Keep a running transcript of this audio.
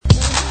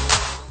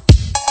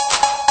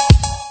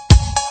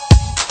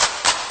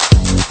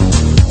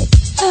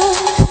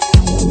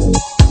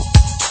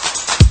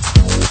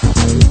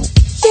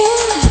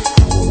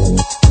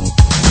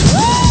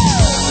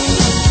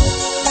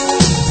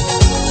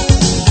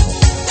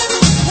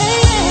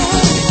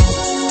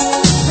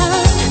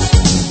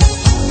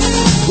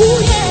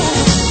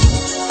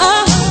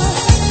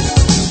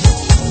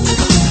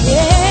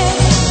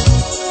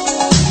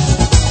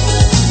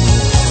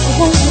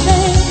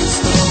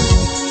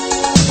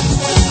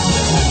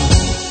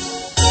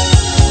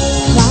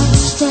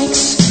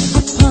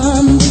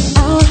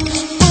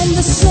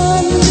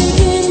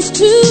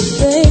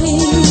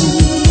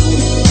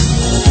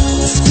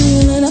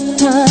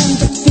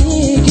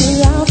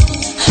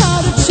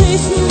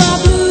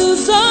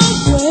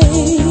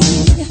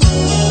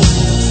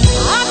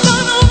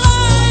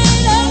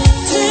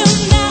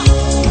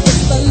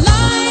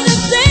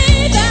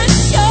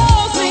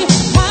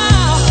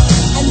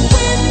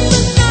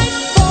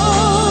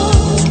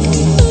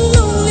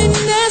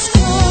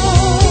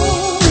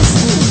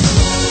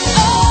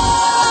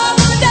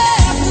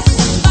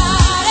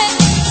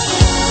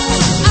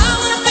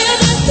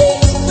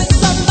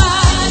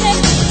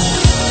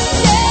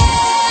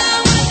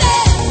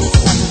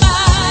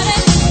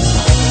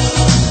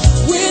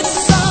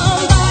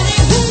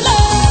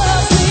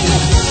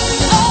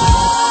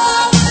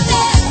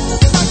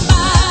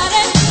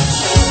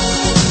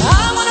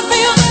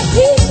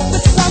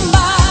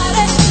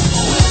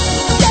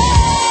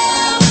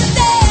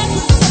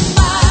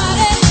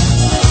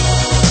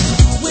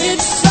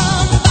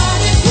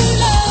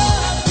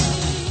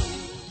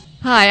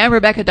Hi, I'm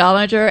Rebecca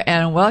Dollinger,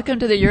 and welcome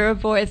to the Your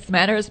Voice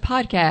Matters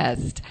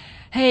podcast.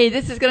 Hey,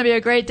 this is going to be a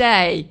great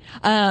day.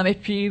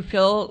 If you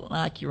feel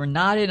like you're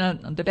not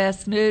in the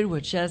best mood, well,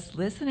 just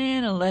listen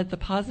in and let the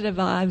positive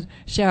vibes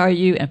shower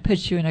you and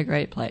put you in a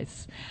great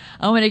place.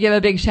 I want to give a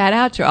big shout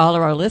out to all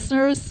of our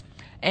listeners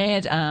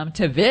and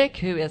to Vic,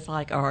 who is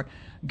like our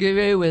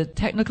guru with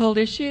technical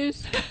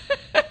issues.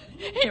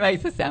 He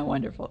makes it sound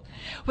wonderful.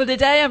 Well,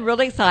 today I'm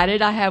really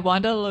excited. I have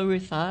Wanda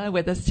LaRussa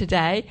with us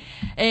today,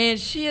 and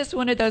she is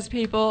one of those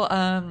people,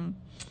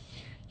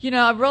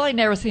 I've really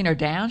never seen her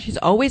down. She's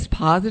always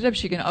positive.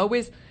 She can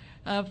always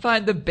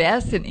find the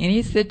best in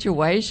any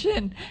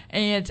situation,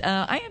 and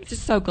I am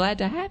just so glad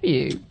to have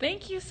you.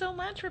 Thank you so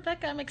much,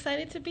 Rebecca. I'm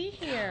excited to be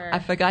here. I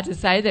forgot to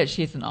say that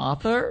she's an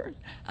author.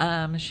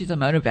 She's a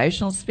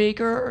motivational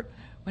speaker.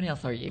 What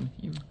else are you?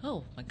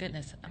 Oh, my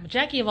goodness. I'm a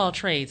Jackie of all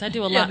trades. I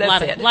do a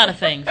lot of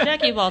things.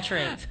 Jackie of all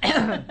trades.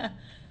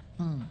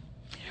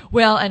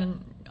 Well,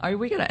 and are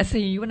we going to see,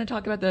 you want to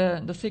talk about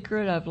the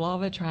secret of law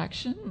of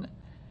attraction?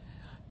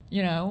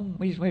 You know,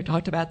 we've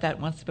talked about that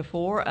once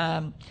before.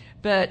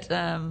 But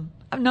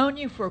I've known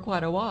you for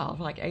quite a while,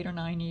 for like 8 or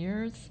 9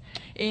 years.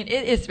 And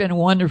it's been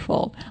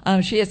wonderful.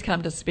 She has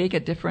come to speak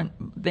at different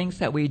things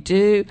that we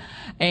do.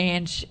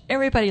 And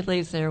everybody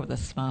leaves there with a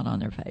smile on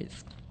their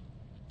face.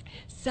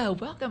 So,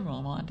 welcome,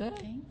 Wanda.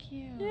 Thank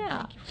you. Yeah.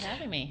 Thank you for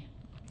having me.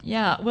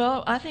 Yeah,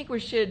 well, I think we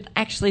should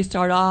actually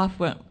start off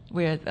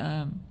with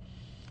the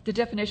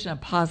definition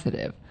of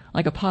positive,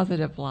 like a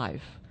positive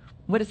life.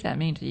 What does that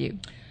mean to you?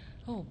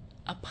 Oh,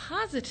 a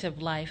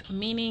positive life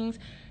meaning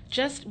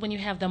just when you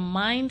have the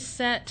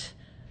mindset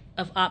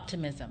of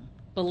optimism,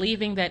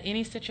 believing that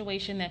any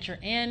situation that you're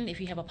in, if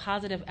you have a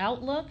positive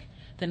outlook,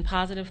 then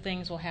positive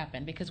things will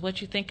happen, because what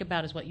you think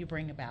about is what you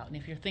bring about. And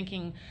if you're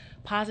thinking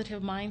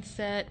positive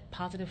mindset,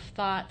 positive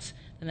thoughts,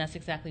 then that's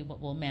exactly what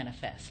will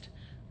manifest.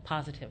 A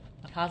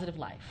positive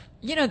life.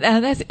 You know,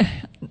 that's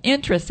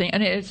interesting,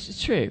 and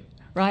it's true,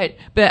 right?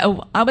 But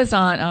I was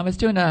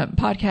doing a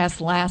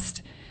podcast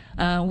last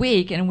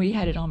week, and we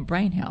had it on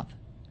brain health.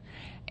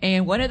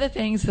 And one of the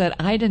things that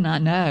I did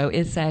not know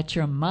is that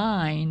your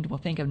mind will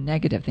think of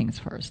negative things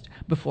first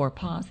before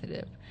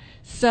positive.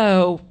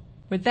 So,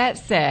 with that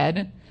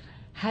said,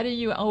 how do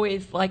you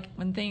always, like,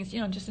 when things,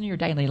 just in your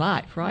daily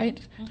life, right?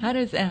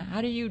 Mm-hmm.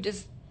 How do you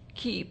just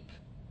keep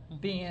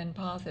being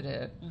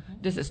positive? Mm-hmm.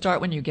 Does it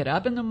start when you get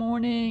up in the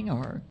morning,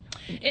 or?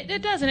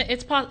 It does, and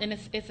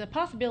it's a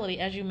possibility,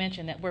 as you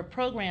mentioned, that we're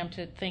programmed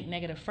to think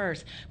negative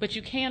first, but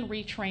you can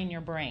retrain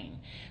your brain.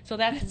 So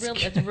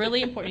it's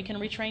really important. You can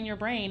retrain your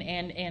brain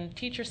and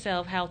teach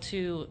yourself how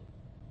to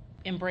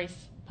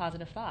embrace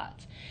positive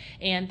thoughts.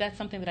 And that's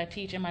something that I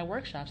teach in my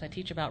workshops. I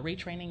teach about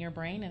retraining your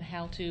brain and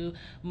how to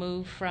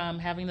move from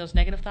having those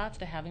negative thoughts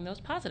to having those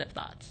positive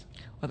thoughts.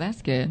 Well,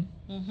 that's good.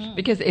 Mm-hmm.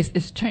 Because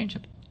it's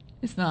changeable.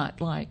 It's not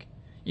like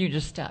you're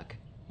just stuck,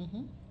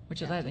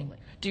 which is, I think.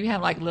 Do you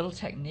have like little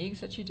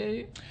techniques that you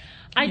do?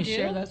 I do.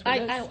 Share those with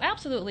us? I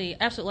absolutely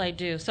I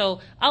do.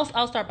 So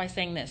I'll start by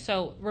saying this.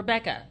 So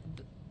Rebecca,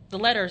 the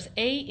letters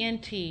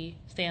ANT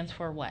stands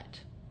for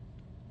what?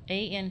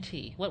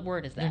 A-N-T. What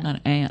word is that? It's not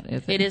an ant,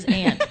 is it? It is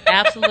ant.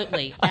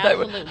 Absolutely.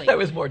 Absolutely. That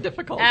was more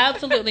difficult.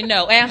 Absolutely.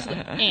 No,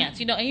 absolutely.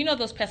 Ants. And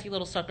those pesky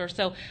little suckers.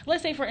 So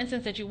let's say, for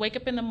instance, that you wake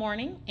up in the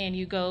morning and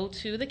you go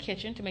to the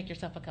kitchen to make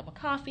yourself a cup of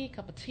coffee, a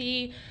cup of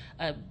tea,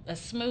 a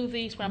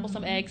smoothie, scramble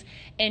some eggs,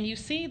 and you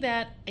see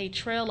that a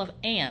trail of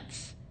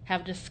ants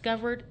have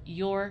discovered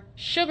your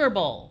sugar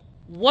bowl.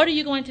 What are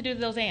you going to do to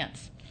those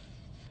ants?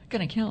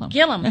 Gonna kill them.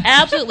 Kill them.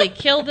 Absolutely.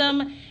 Kill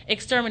them,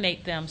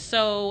 exterminate them.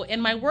 So in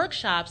my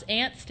workshops,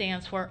 ANT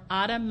stands for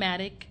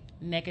automatic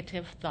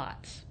negative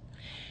thoughts.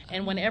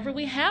 And whenever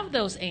we have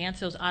those ants,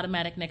 those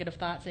automatic negative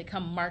thoughts, they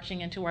come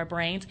marching into our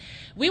brains,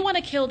 we want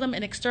to kill them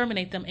and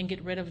exterminate them and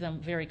get rid of them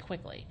very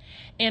quickly.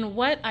 And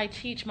what I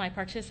teach my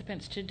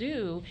participants to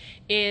do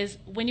is,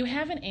 when you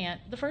have an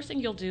ant, the first thing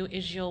you'll do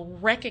is you'll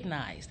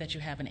recognize that you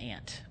have an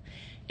ant,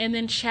 and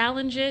then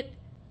challenge it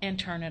and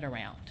turn it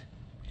around.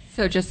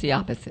 So just the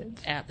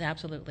opposite.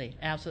 Absolutely,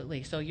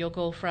 absolutely. So you'll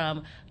go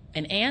from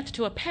an ant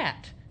to a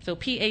pat. So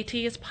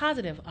P-A-T is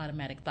positive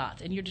automatic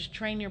thoughts, and you just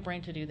train your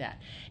brain to do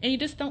that. And you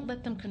just don't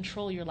let them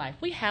control your life.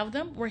 We have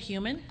them. We're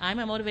human. I'm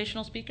a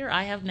motivational speaker.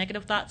 I have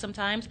negative thoughts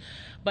sometimes,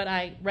 but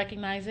I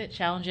recognize it,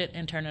 challenge it,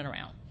 and turn it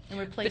around, and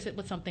replace it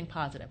with something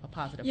positive, a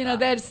positive thought.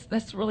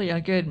 That's really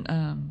a good...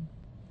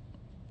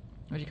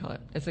 what do you call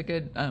it? It's a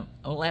good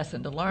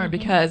lesson to learn,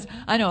 because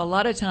I know a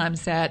lot of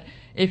times that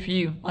if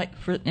you, like,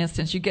 for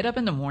instance, you get up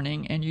in the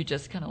morning and you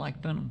just kind of like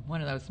boom,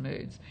 one of those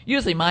moods.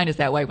 Usually mine is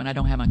that way when I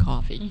don't have my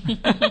coffee.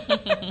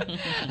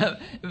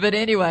 But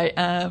anyway,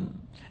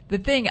 the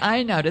thing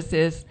I notice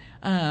is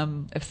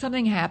if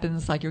something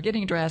happens, like you're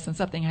getting dressed and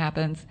something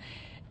happens,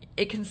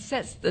 it can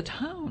set the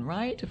tone,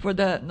 right, for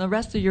the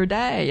rest of your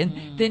day.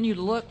 And then you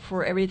look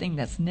for everything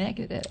that's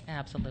negative.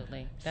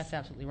 Absolutely. That's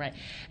absolutely right.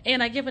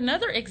 And I give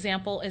another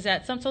example is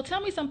that, so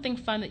tell me something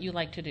fun that you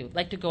like to do,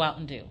 like to go out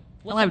and do.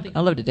 I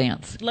love to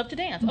dance. Love to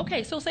dance.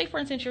 Okay, so say for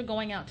instance you're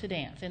going out to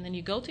dance, and then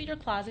you go to your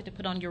closet to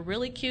put on your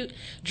really cute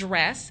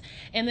dress,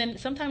 and then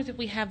sometimes if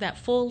we have that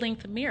full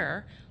length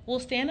mirror, we'll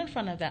stand in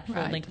front of that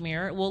full length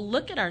mirror. We'll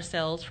look at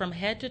ourselves from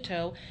head to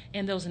toe,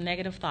 and those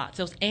negative thoughts,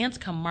 those ants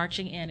come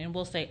marching in, and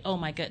we'll say, "Oh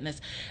my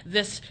goodness,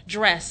 this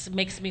dress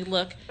makes me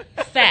look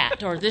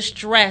fat," or "This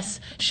dress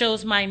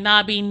shows my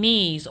knobby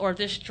knees," or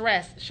 "This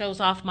dress shows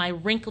off my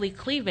wrinkly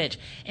cleavage,"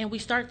 and we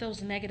start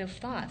those negative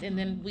thoughts, and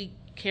then we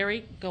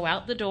go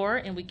out the door,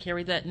 and we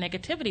carry that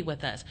negativity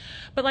with us.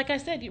 But like I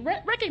said, you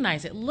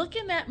recognize it. Look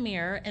in that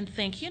mirror and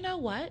think, you know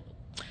what?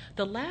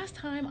 The last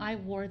time I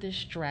wore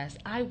this dress,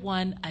 I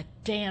won a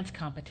dance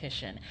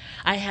competition.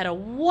 I had a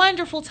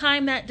wonderful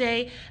time that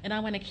day, and I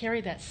want to carry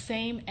that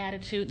same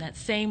attitude, that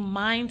same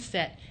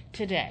mindset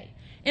today.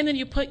 And then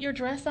you put your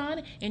dress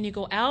on, and you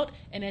go out,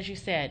 and as you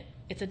said,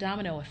 it's a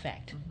domino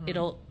effect.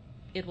 It'll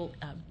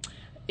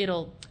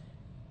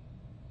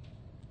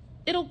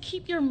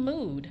keep your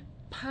mood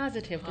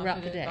positive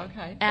throughout the day.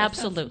 Okay.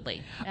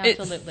 Absolutely.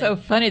 It's so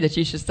funny that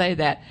you should say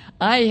that.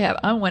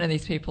 I'm one of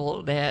these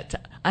people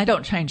that I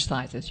don't change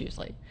sizes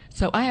usually.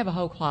 So I have a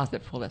whole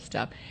closet full of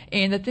stuff.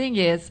 And the thing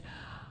is,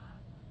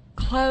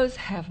 clothes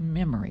have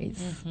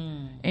memories.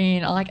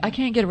 And I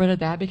can't get rid of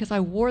that because I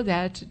wore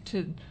that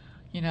to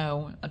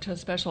a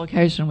special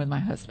occasion with my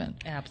husband.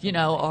 Absolutely.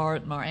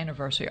 Or our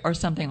anniversary or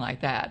something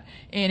like that.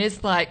 And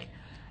it's like,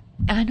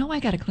 I know I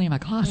got to clean my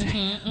closet.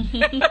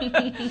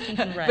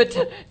 Right.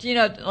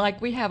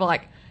 But we have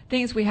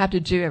things we have to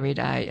do every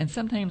day, and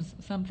sometimes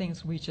some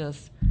things we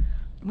just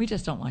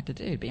don't like to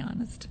do, to be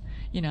honest.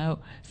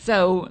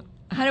 So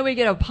how do we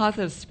get a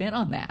positive spin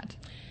on that?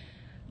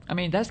 I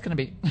mean, that's going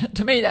to be,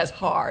 to me, that's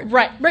hard.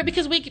 Right,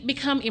 because we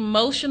become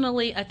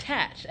emotionally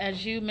attached.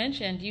 As you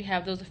mentioned, you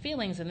have those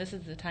feelings, and this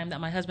is the time that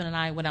my husband and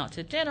I went out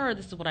to dinner,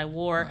 this is what I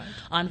wore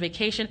on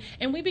vacation,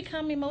 and we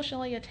become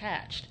emotionally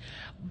attached.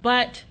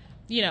 But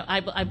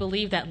I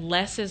believe that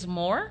less is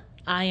more.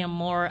 I am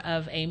more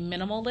of a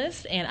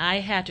minimalist, and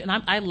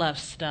I love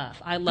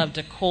stuff. I love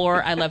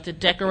decor. I love to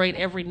decorate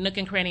every nook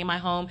and cranny in my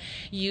home.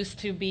 Used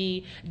to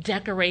be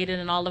decorated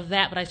and all of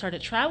that, but I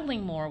started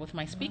traveling more with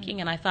my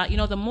speaking, and I thought,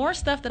 the more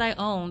stuff that I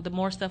own, the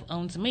more stuff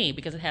owns me,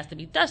 because it has to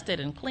be dusted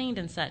and cleaned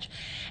and such.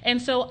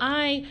 And so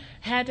I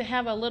had to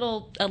have a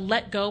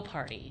let go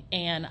party,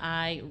 and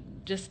I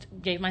just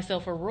gave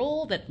myself a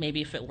rule that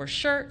maybe if it were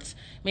shirts,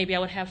 maybe I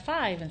would have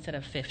 5 instead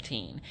of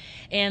 15.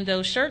 And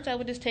those shirts, I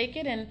would just take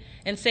it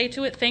and say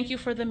to it, "Thank you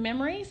for the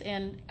memories,"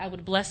 and I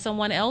would bless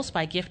someone else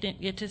by gifting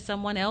it to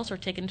someone else or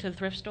taking it to the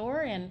thrift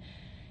store. And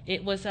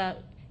it was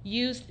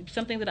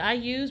something that I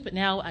used, but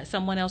now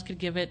someone else could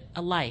give it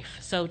a life.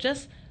 So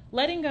just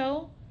letting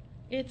go,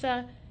 it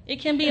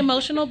can be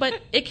emotional,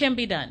 but it can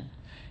be done.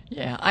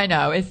 Yeah, I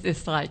know.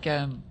 It's like,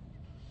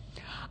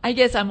 I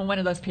guess I'm one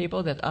of those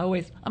people that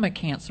I'm a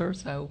Cancer,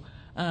 so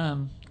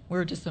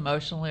we're just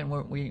emotional, and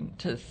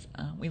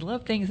we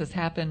love things that's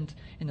happened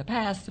in the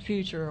past, the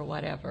future, or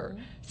whatever.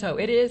 So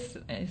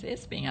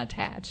it's being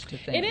attached to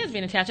things. It is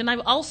being attached, and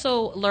I've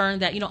also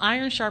learned that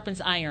iron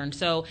sharpens iron.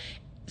 So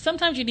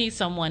sometimes you need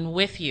someone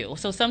with you.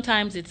 So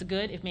sometimes it's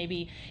good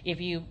if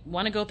you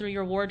want to go through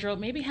your wardrobe,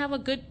 maybe have a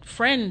good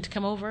friend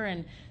come over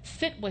and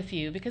sit with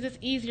you, because it's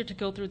easier to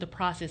go through the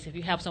process if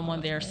you have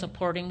someone there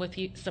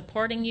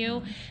supporting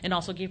you, and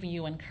also giving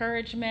you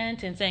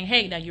encouragement and saying,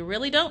 "Hey, now you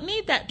really don't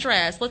need that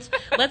dress. Let's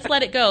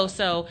let it go."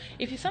 So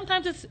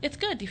sometimes it's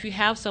good if you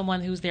have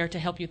someone who's there to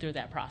help you through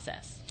that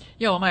process.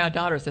 My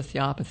daughter's just the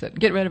opposite.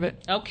 Get rid of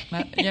it.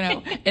 Okay.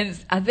 And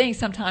I think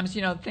sometimes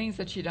things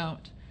that you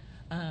don't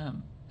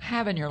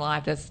have in your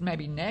life that's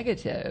maybe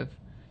negative,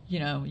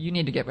 you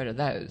need to get rid of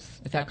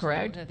those. Is that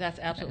correct? That's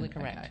absolutely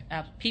correct.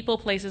 Okay. People,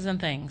 places, and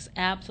things.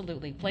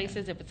 Absolutely.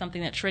 Places, if it's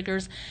something that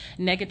triggers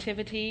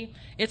negativity,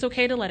 it's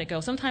okay to let it go.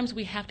 Sometimes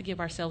we have to give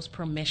ourselves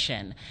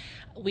permission.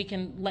 We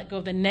can let go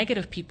of the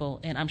negative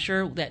people, and I'm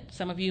sure that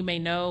some of you may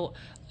know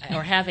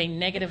or have a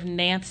negative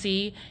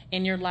Nancy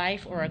in your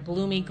life, or a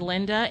gloomy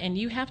Glenda, and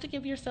you have to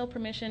give yourself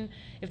permission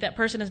if that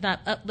person is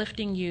not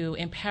uplifting you,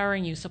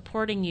 empowering you,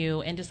 supporting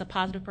you, and just a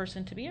positive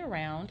person to be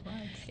around.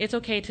 Right. It's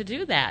okay to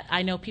do that.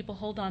 I know people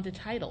hold on to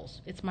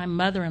titles. It's my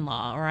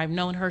mother-in-law, or I've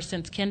known her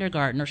since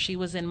kindergarten, or she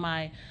was in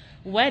my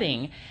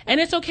wedding. And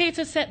it's okay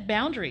to set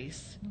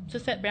boundaries.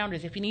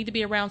 If you need to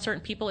be around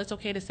certain people, it's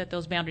okay to set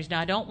those boundaries.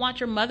 Now, I don't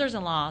want your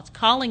mothers-in-law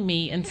calling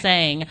me and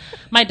saying,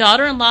 "My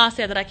daughter-in-law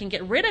said that I can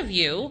get rid of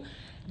you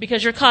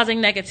because you're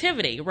causing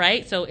negativity,"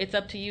 right? So it's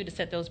up to you to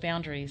set those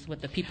boundaries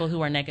with the people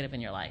who are negative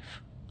in your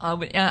life.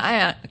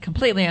 I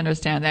completely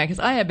understand that, because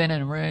I have been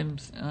in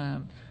rooms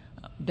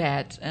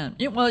that,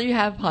 you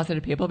have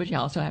positive people, but you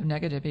also have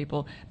negative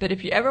people. But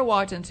if you ever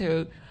walked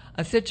into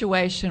a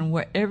situation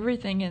where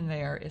everything in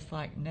there is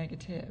like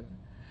negative,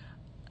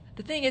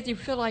 the thing is, you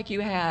feel like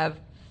you have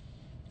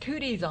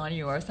cooties on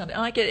you or something.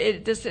 Like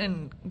it just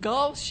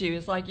engulfs you.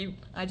 It's like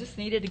I just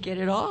needed to get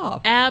it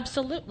off.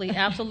 Absolutely.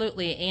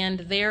 And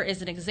there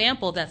is an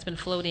example that's been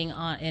floating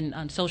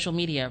on social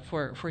media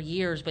for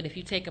years. But if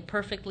you take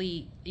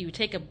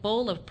a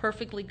bowl of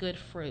perfectly good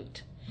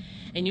fruit,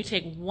 and you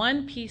take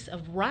one piece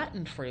of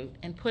rotten fruit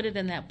and put it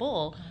in that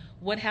bowl,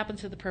 what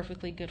happens to the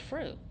perfectly good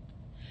fruit?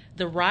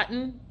 The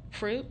rotten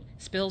fruit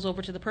spills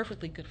over to the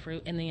perfectly good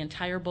fruit, and the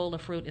entire bowl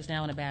of fruit is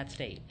now in a bad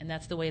state. And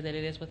that's the way that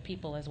it is with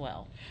people as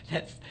well.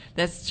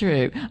 That's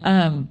true.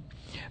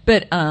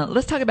 But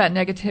let's talk about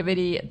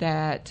negativity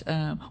that,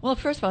 well,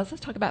 first of all, let's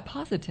talk about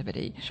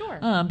positivity.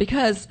 Sure.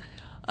 Because,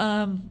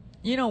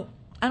 you know,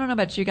 I don't know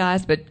about you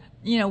guys, but,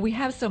 you know, we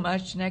have so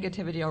much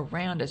negativity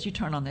around us. You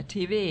turn on the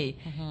TV,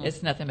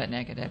 it's nothing but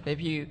negative.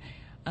 If you,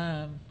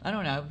 I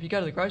don't know, if you go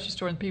to the grocery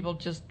store and people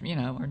just, you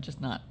know, are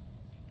just not,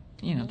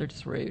 you know, they're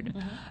just rude.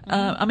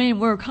 I mean,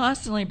 we're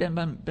constantly been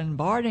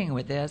bombarding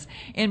with this,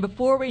 and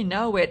before we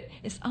know it,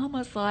 it's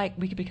almost like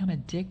we could become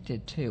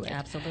addicted to it.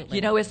 Absolutely.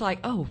 You know, it's like,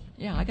 oh,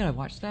 yeah, I got to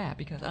watch that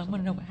because I want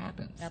to know what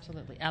happens.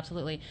 Absolutely,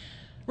 absolutely.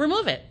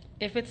 Remove it.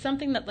 If it's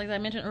something that, like I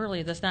mentioned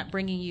earlier, that's not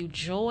bringing you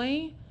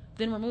joy,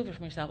 then remove it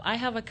from yourself. I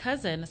have a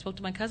cousin, I spoke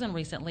to my cousin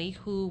recently,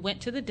 who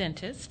went to the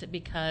dentist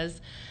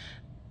because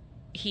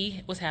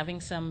he was having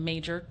some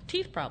major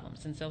teeth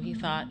problems. And so he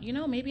thought, you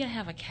know, maybe I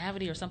have a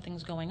cavity or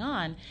something's going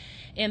on.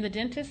 And the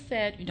dentist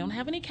said, you don't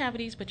have any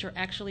cavities, but you're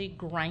actually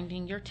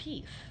grinding your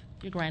teeth.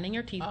 You're grinding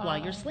your teeth while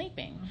you're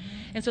sleeping.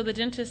 And so the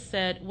dentist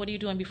said, what are you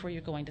doing before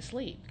you're going to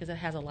sleep? Because it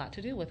has a lot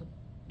to do with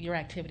your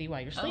activity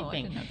while you're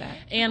sleeping. I didn't know that.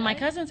 And my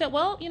cousin said,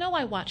 well, you know,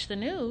 I watch the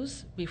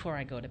news before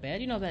I go to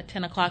bed. You know, that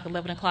 10 o'clock,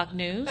 11 o'clock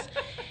news.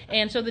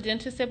 And so the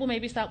dentist said, well,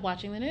 maybe stop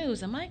watching the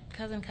news. And my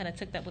cousin kind of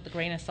took that with a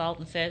grain of salt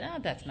and said,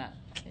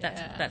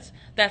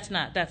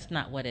 that's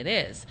not what it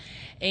is.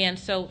 And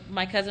so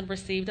my cousin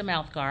received a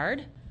mouth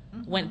guard,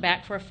 went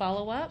back for a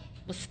follow-up,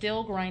 was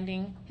still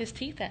grinding his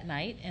teeth at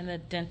night. And the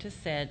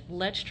dentist said,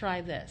 let's try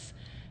this.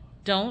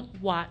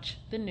 Don't watch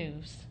the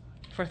news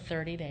for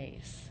 30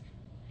 days.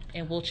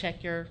 And we'll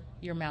check your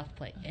mouth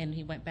plate. And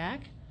he went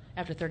back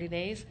after 30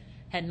 days,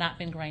 had not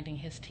been grinding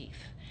his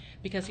teeth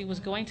because he was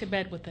going to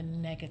bed with the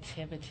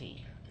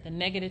negativity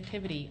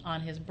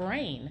on his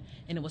brain,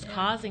 and it was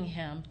causing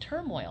him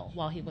turmoil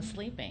while he was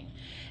sleeping.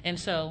 And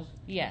so,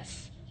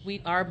 yes,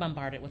 we are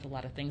bombarded with a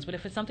lot of things, but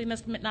if it's something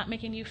that's not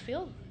making you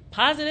feel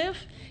positive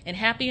and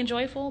happy and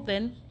joyful,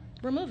 then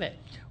remove it.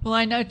 Well,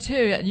 I know,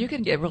 too, you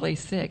can get really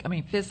sick, I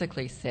mean,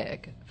 physically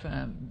sick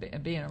from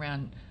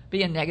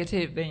being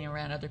negative, being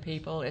around other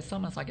people. It's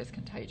almost like it's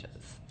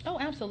contagious. Oh,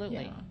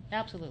 absolutely. Yeah.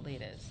 Absolutely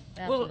it is.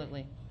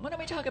 Absolutely. Well, why don't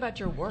we talk about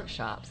your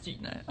workshops? You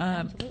know,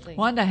 absolutely.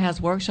 Wanda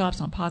has workshops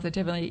on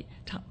positivity.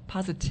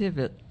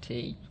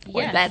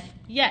 Boy,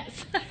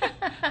 yes.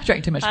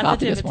 Drank too much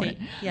coffee this morning.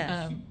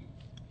 Yes.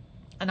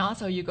 And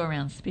also you go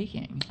around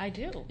speaking. I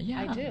do.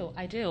 Yeah.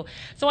 I do.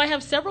 So I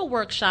have several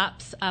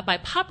workshops by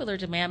popular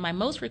demand. My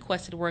most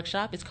requested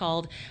workshop is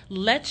called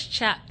Let's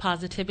Chat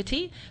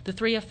Positivity, the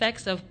 3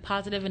 effects of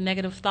positive and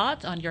negative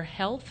thoughts on your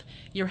health,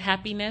 your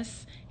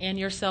happiness, and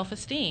your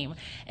self-esteem.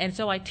 And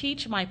so I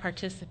teach my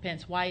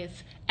participants why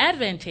it's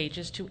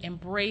advantageous to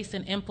embrace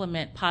and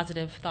implement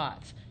positive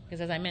thoughts.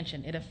 Because as I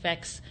mentioned, it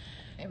affects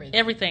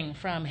everything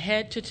from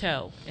head to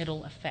toe.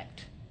 It'll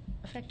affect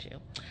you.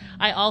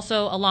 I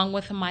also, along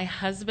with my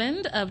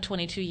husband of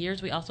 22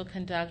 years, we also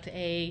conduct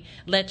a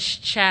Let's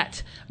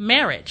Chat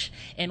marriage,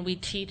 and we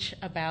teach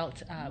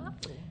about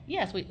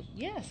that's great.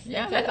 Yes.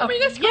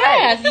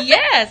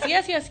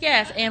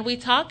 And we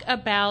talk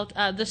about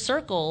the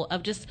circle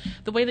of just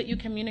the way that you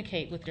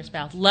communicate with your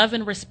spouse, love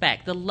and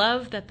respect, the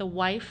love that the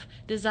wife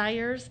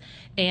desires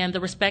and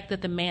the respect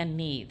that the man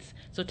needs.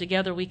 So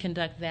together we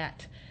conduct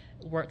that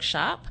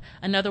workshop.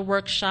 Another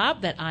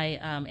workshop that I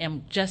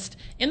am just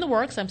in the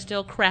works, I'm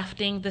still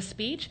crafting the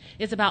speech,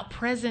 is about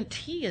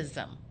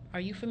presenteeism. Are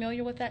you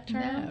familiar with that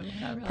term? No,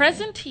 not really.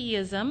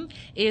 Presenteeism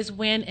is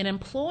when an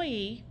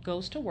employee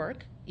goes to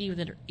work,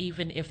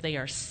 even if they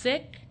are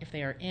sick, if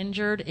they are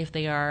injured, if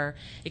they are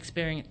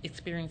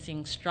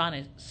experiencing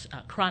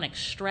chronic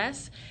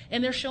stress,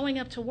 and they're showing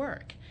up to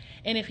work.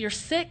 And if you're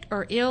sick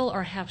or ill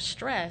or have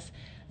stress,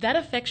 that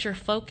affects your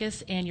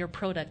focus and your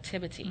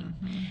productivity.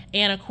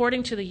 And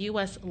according to the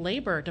U.S.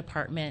 Labor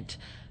Department,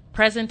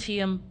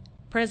 presenteeism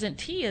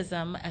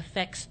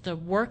affects the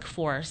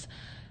workforce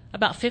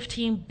about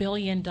 $15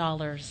 billion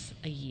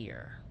a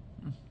year.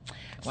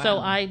 Wow. So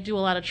I do a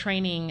lot of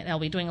training. I'll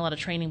be doing a lot of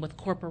training with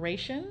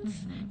corporations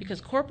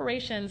because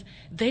corporations,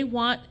 they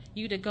want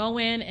you to go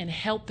in and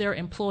help their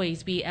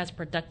employees be as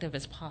productive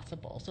as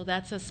possible. So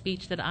that's a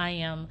speech that I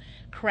am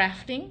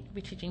crafting.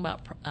 We're teaching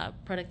about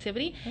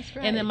productivity. That's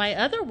great. And then my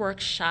other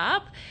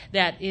workshop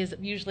that is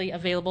usually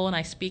available and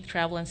I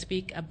travel and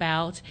speak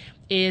about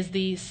is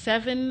the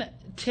 7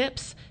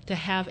 tips to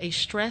have a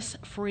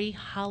stress-free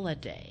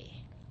holiday.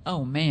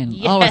 Oh, man.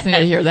 Yes. Always need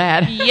to hear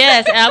that.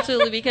 Yes,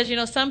 absolutely. Because,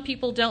 some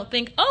people don't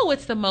think,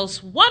 it's the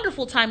most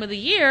wonderful time of the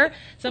year.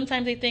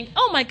 Sometimes they think,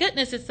 oh, my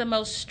goodness, it's the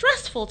most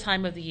stressful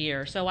time of the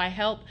year. So I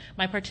help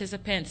my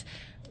participants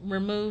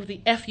remove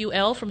the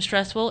FUL from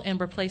stressful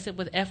and replace it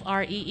with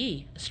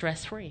FREE,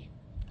 stress-free.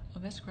 Oh,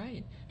 that's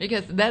great.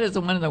 Because that is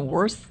one of the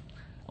worst,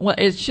 well,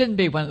 it shouldn't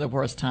be one of the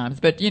worst times.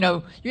 But, you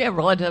have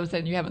relatives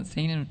that you haven't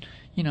seen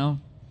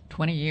in,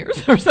 20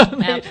 years or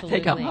something Absolutely.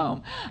 they come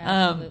home.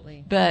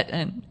 Absolutely.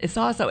 And it's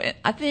also,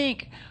 I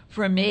think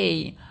for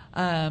me,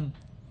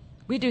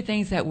 we do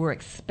things that we're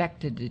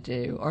expected to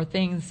do, or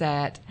things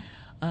that,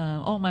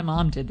 oh, my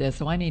mom did this,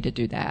 so I need to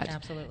do that.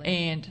 Absolutely.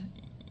 And,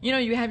 you know,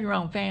 you have your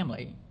own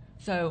family.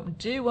 So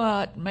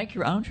make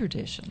your own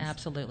traditions.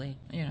 Absolutely.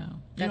 You know,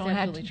 That's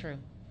absolutely true.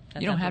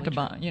 You don't have to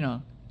absolutely buy, you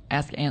know,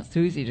 ask Aunt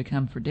Susie to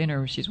come for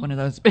dinner if she's one of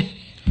those.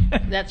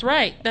 That's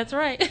right. That's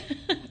right.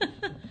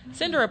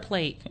 Send her a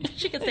plate.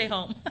 She can stay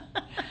home.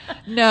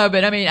 No,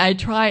 but I mean, I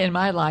try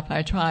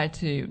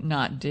to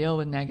not deal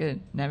with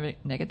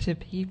negative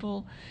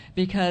people,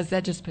 because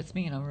that just puts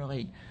me in a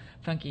really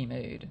funky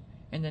mood.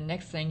 And the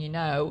next thing you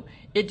know,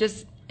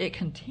 it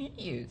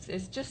continues.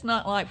 It's just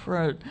not like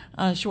for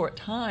a short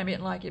time.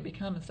 It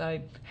becomes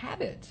a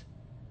habit.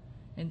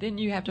 And then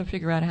you have to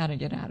figure out how to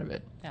get out of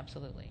it.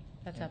 Absolutely.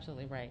 That's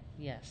absolutely right.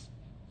 Yes.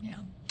 Yeah.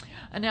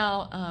 And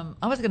now,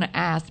 I was going to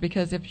ask,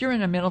 because if you're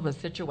in the middle of a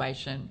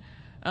situation,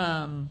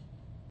 and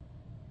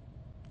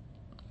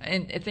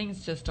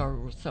things just are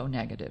so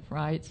negative,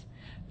 right?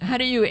 How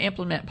do you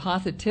implement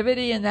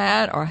positivity in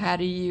that, or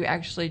do you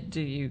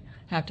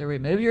have to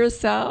remove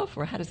yourself,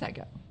 or how does that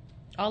go?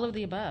 All of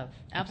the above.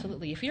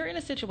 Absolutely. If you're in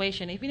a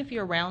situation, even if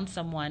you're around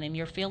someone and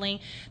you're feeling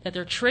that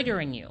they're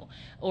triggering you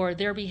or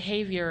their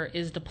behavior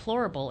is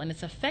deplorable and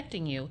it's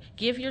affecting you,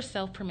 give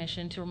yourself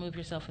permission to remove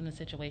yourself from the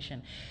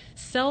situation.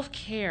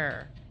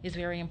 Self-care is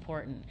very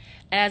important.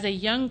 As a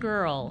young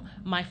girl,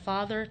 my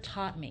father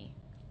taught me,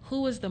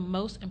 who is the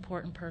most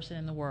important person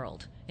in the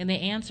world? And the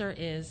answer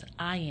is,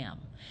 I am.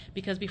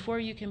 Because before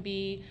you can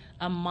be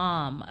a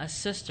mom, a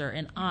sister,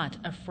 an aunt,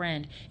 a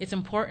friend, it's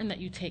important that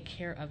you take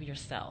care of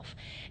yourself.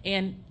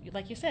 And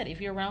like you said,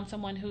 if you're around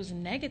someone who's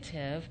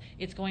negative,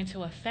 it's going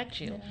to affect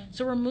you. Yeah.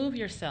 So remove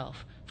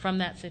yourself from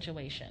that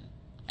situation.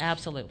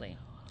 Absolutely.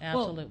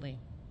 Absolutely.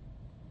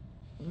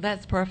 Well,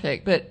 that's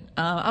perfect. But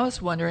I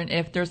was wondering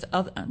if there's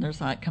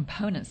like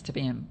components to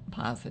being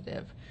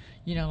positive.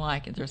 You know,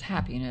 like if there's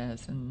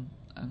happiness and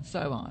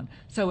so on.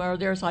 So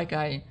there's like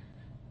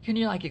can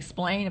you like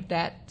explain if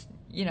that,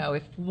 you know,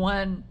 if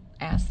one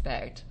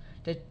aspect,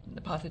 the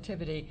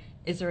positivity,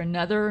 is there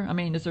another? I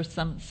mean, is there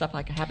some stuff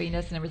like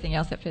happiness and everything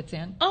else that fits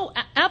in? Oh,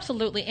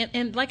 absolutely.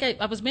 And like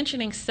I was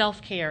mentioning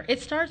self-care,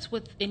 it starts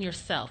within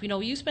yourself. You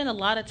know, you spend a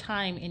lot of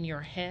time in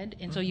your head,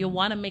 and so you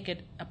want to make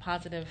it a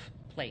positive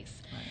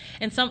place.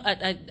 Right.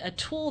 And a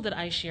tool that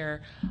I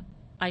share,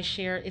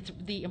 it's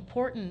the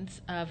importance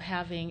of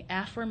having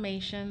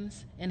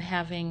affirmations and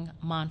having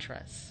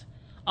mantras.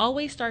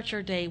 Always start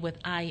your day with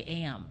I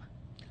am.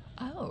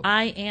 Oh.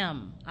 I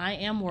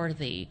am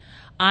worthy.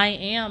 I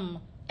am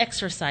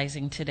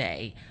exercising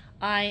today.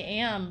 I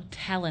am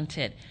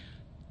talented.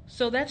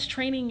 So that's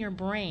training your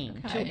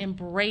brain to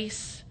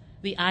embrace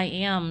the I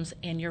ams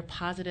and your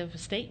positive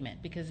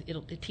statement, because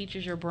it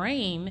teaches your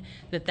brain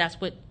that that's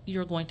what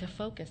you're going to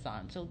focus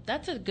on. So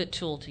that's a good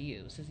tool to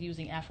use, is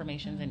using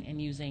affirmations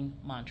and using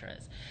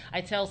mantras.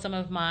 I tell some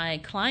of my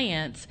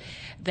clients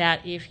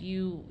that if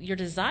your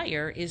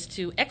desire is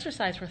to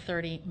exercise for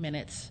 30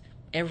 minutes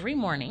every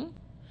morning,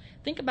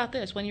 think about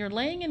this. When you're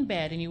laying in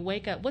bed and you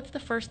wake up, what's the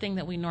first thing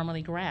that we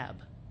normally grab?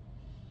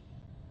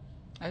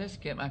 I just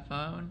get my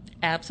phone.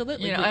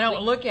 Absolutely. You know, I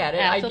don't look at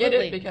it. Absolutely. I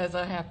get it because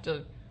I have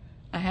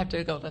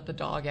to go let the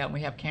dog out, and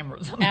we have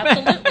cameras.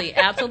 Absolutely,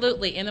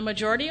 absolutely. And the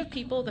majority of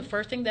people, the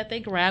first thing that they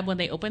grab when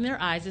they open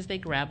their eyes is they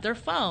grab their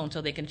phone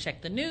so they can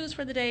check the news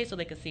for the day, so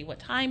they can see what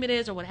time it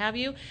is or what have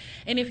you.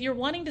 And if you're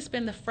wanting to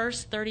spend the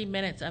first 30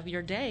 minutes of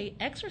your day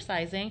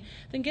exercising,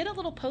 then get a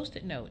little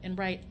Post-it note and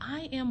write,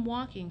 I am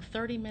walking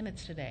 30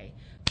 minutes today.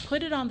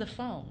 Put it on the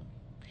phone.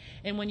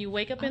 And when you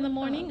wake up in the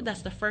morning,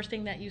 that's the first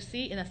thing that you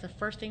see, and that's the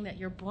first thing that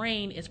your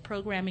brain is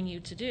programming you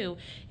to do,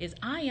 is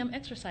I am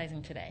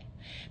exercising today.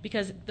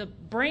 Because the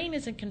brain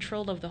is in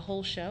control of the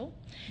whole show,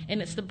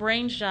 and it's the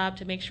brain's job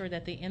to make sure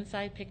that the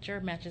inside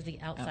picture matches the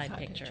outside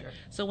picture.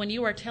 So when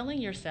you are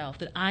telling yourself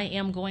that I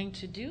am going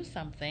to do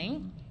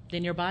something,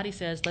 then your body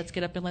says, let's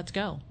get up and let's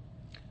go.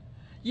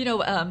 You know,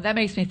 that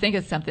makes me think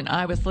of something.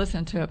 I was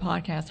listening to a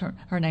podcast.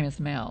 Her name is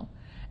Mel,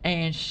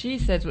 and she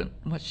says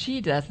what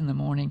she does in the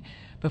morning.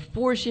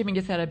 Before she even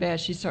gets out of bed,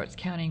 she starts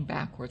counting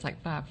backwards,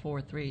 like 5, 4,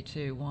 3,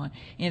 2, 1.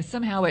 And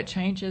somehow it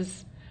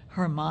changes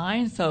her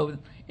mind. So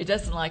it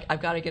doesn't like,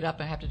 I've got to get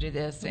up, I have to do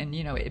this. And,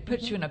 you know, it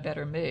puts you in a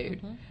better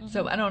mood.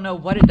 So I don't know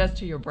what it does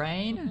to your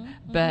brain,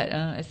 but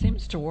it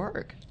seems to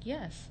work.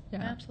 Yes,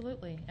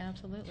 absolutely,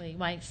 absolutely.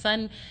 My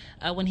son,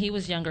 when he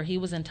was younger, he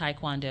was in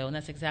Taekwondo, and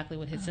that's exactly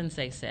what his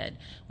sensei said.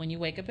 When you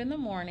wake up in the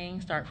morning,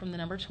 start from the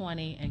number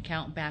 20 and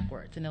count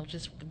backwards, and it'll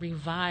just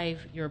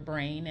revive your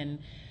brain, and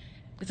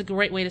it's a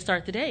great way to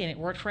start the day, and it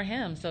worked for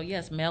him. So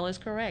yes, Mel is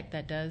correct.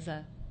 That does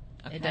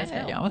it does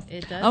help.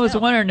 I was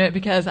wondering it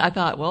because I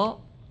thought,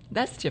 well,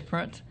 that's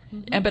different,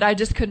 but I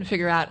just couldn't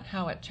figure out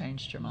how it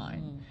changed your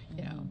mind.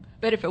 You know,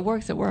 but if it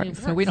works, it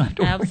works. So we don't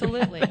have to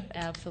worry about it.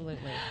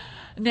 Absolutely.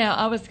 Now,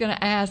 I was going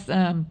to ask,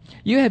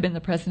 you have been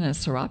the president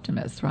of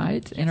Soroptimist,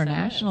 right? Yes,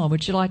 International.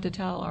 Would you like to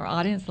tell our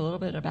audience a little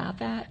bit about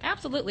that?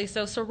 Absolutely.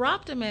 So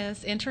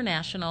Soroptimist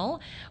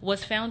International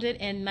was founded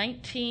in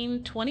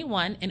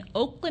 1921 in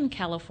Oakland,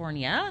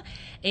 California.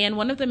 And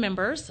one of the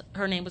members,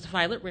 her name was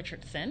Violet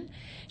Richardson.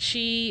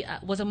 She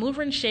was a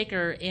mover and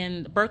shaker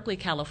in Berkeley,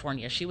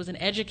 California. She was an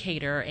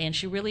educator, and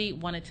she really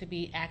wanted to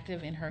be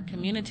active in her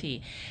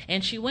community.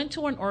 And she went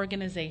to an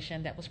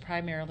organization that was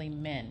primarily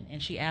men,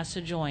 and she asked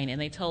to join. And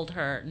they told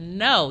her,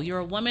 no, you're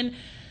a woman.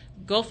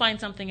 Go find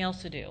something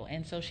else to do.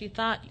 And so she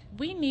thought,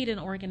 we need an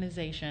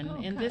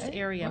organization in this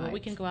area where we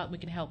can go out and we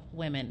can help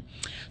women.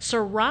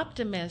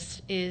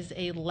 Soroptimist is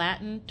a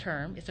Latin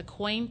term. It's a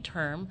coined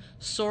term.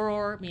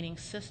 Soror meaning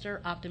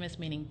sister, optimist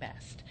meaning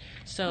best.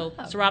 So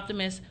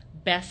Soroptimist,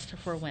 best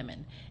for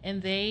women.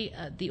 And they,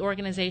 the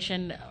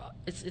organization,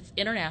 it's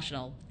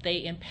international.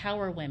 They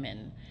empower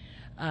women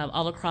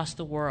all across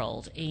the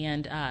world,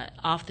 and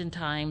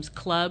oftentimes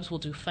clubs will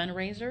do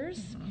fundraisers,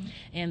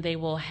 and they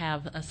will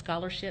have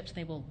scholarships.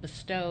 They will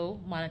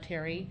bestow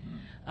monetary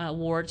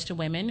awards to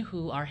women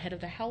who are head of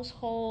the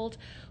household,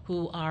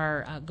 who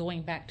are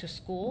going back to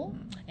school,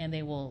 and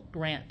they will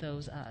grant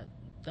those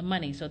the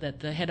money so that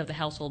the head of the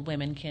household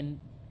women can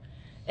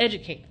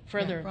educate,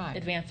 further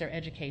advance their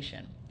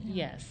education.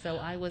 Yes, so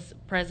I was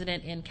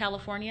president in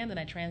California, then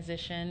I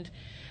transitioned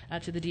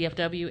to the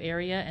DFW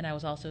area, and I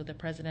was also the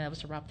president of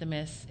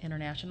Soroptimist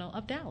International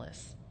of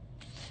Dallas.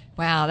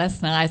 Wow,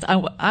 that's nice.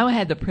 I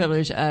had the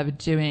privilege of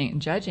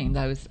judging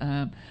those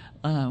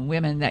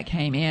women that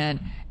came in,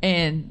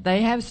 and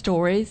they have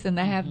stories, and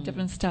they have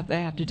different stuff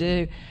they have to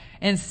do,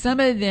 and some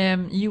of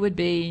them you would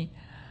be,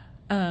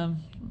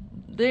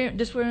 they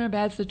just were in a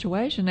bad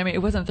situation. I mean,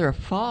 it wasn't their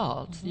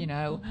fault, you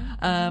know,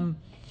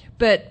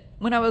 but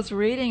when I was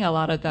reading a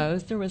lot of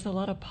those, there was a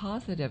lot of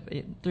positive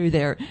through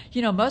there.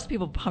 You know, most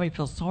people probably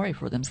feel sorry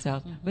for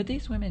themselves, but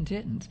these women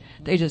didn't.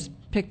 They just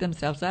picked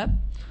themselves up,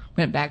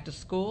 went back to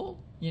school,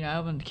 you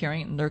know, and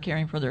they're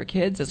caring for their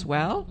kids as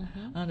well.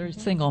 They're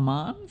single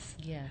moms.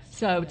 Yes.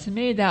 So to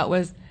me, it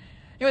was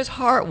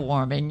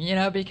heartwarming, you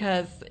know,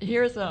 because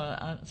here's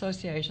an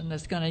association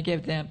that's going to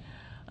give them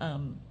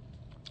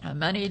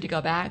money to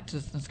go back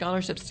to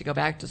scholarships to go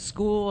back to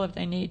school if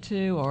they need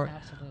to, or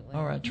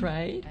a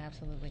trade.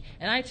 Absolutely.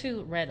 And I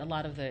too read a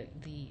lot of the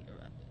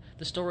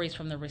stories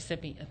from the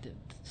recipient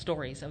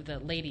stories of the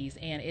ladies,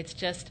 and it's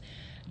just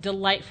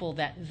delightful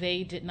that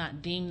they did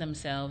not deem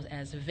themselves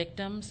as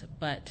victims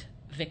but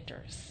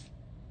victors.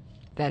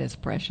 That is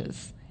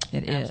precious.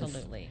 It is.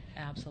 Absolutely.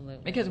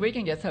 Because we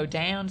can get so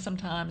down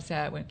sometimes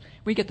that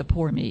we get the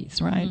poor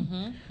me's, right?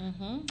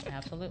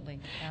 Absolutely.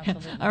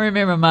 I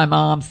remember my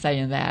mom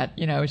saying that.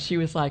 You know, she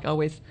was like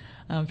always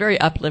a very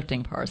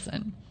uplifting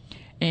person.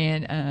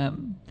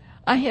 And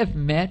I have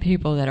met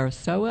people that are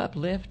so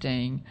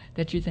uplifting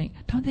that you think,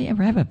 don't they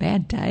ever have a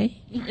bad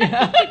day?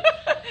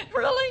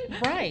 Really?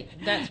 Right.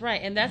 That's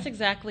right. And that's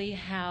exactly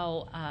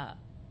how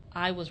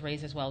I was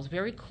raised as well. I was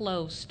very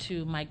close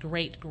to my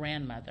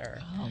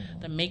great-grandmother,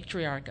 the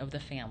matriarch of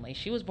the family.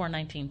 She was born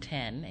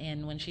 1910,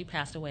 and when she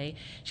passed away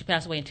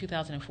in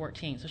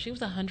 2014. So she was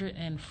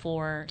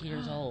 104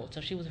 years old. So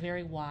she was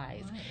very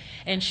wise. Right.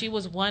 And she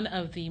was one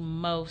of the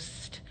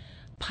most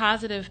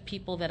positive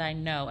people that I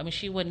know. I mean,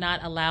 she would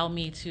not allow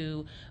me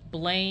to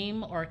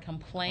blame or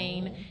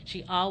complain.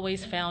 She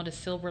always found a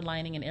silver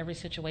lining in every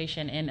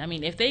situation. And I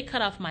mean, if they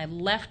cut off my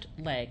left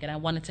leg and I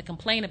wanted to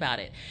complain about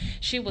it,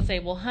 she would say,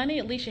 well, honey,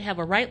 at least you have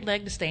a right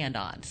leg to stand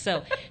on.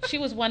 So she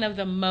was one of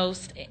the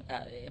most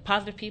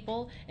positive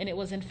people, and it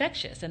was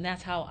infectious. And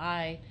that's how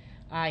I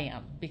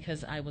am,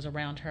 because I was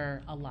around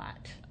her a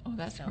lot. Oh,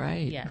 that's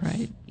great. Yes,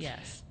 great.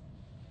 Yes.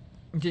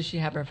 Did she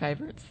have her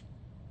favorites?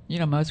 You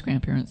know, most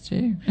grandparents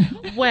do.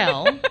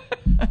 Well,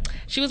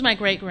 she was my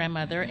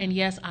great-grandmother, and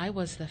yes, I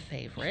was the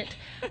favorite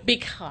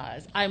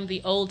because I'm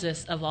the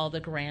oldest of all the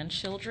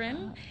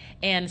grandchildren,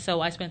 and so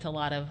I spent a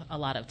lot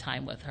of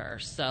time with her.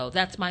 So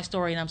that's my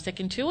story, and I'm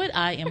sticking to it.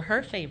 I am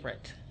her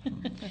favorite.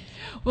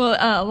 Well,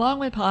 along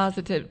with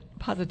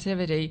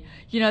positivity,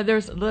 you know,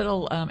 there's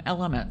little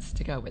elements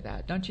to go with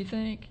that, don't you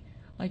think?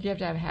 Like you have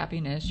to have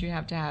happiness, you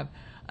have to have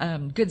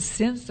good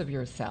sense of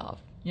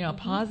yourself. You know, a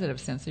positive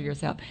sense of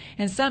yourself.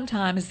 And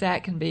sometimes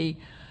that can be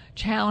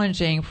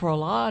challenging for a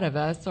lot of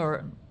us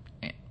and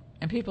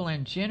people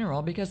in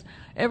general, because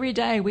every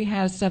day we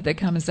have stuff that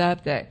comes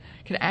up that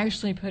can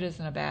actually put us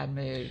in a bad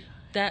mood.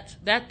 That's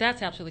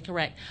absolutely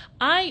correct.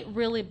 I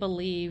really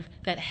believe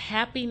that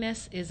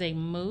happiness is a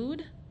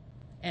mood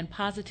and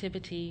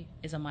positivity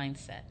is a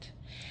mindset.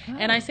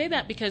 And I say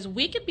that because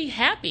we could be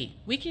happy.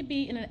 We could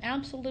be in an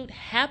absolute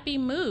happy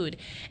mood,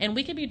 and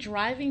we could be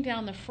driving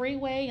down the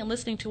freeway and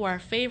listening to our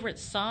favorite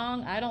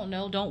song, I don't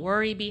know, Don't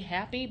Worry, Be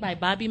Happy by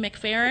Bobby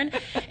McFerrin,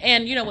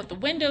 and, you know, with the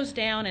windows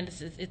down, and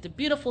it's a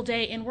beautiful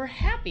day, and we're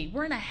happy.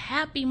 We're in a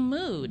happy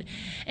mood.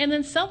 And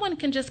then someone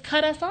can just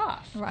cut us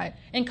off. Right.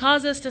 And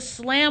cause us to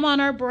slam on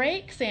our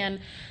brakes, and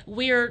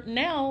we're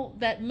now,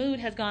 that mood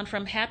has gone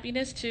from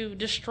happiness to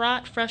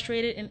distraught,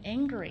 frustrated, and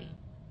angry.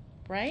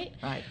 right?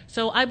 Right.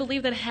 So I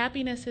believe that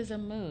happiness is a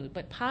mood,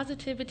 but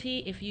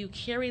positivity, if you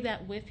carry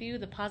that with you,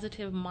 the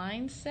positive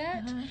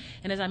mindset,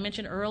 and as I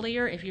mentioned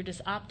earlier, if you're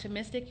just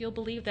optimistic, you'll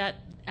believe that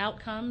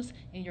outcomes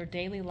in your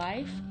daily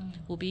life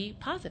will be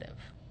positive.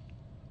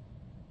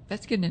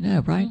 That's good to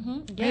know, right?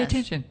 Yes. Pay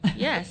attention.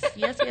 Yes.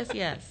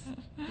 Yes.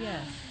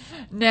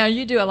 Now,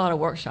 you do a lot of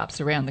workshops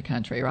around the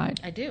country, right?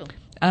 I do.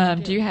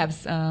 Do you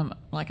have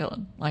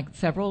like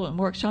several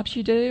workshops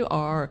you do,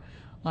 or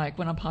like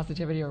one on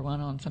positivity or one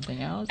on something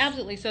else?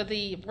 Absolutely. So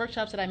the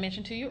workshops that I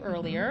mentioned to you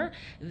earlier,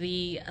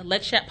 the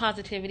Let's Chat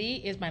Positivity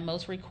is my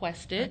most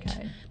requested,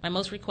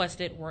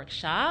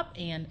 workshop.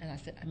 And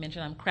I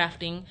mentioned I'm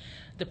crafting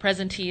the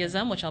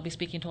presenteeism, which I'll be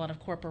speaking to a lot of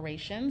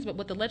corporations. But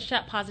with the Let's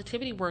Chat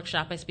Positivity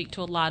workshop, I speak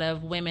to a lot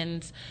of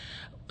women's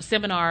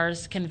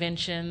seminars,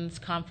 conventions,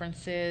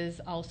 conferences.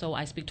 Also,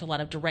 I speak to a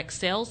lot of direct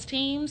sales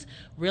teams,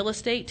 real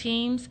estate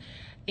teams,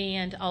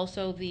 and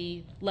also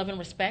the Love and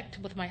Respect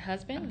with my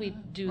husband. We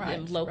do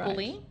them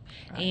locally.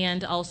 Right.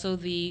 And also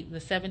the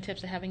 7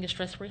 tips to having a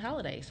stress-free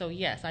holiday. So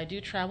yes, I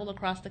do travel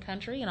across the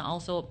country, and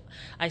also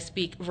I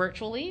speak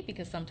virtually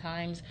because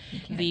sometimes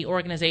the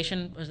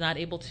organization was not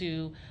able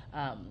to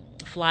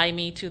fly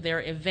me to their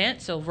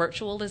event. So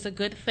virtual is a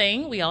good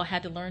thing. We all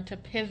had to learn to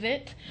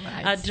pivot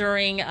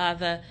during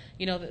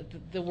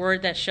the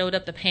word that showed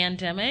up, the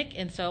pandemic.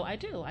 And so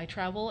I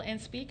travel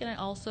and speak, and I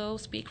also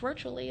speak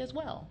virtually as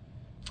well.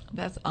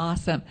 That's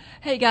awesome.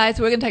 Hey, guys,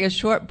 we're going to take a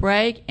short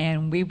break,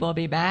 and we will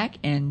be back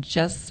in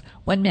just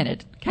 1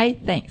 minute. Okay,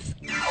 thanks.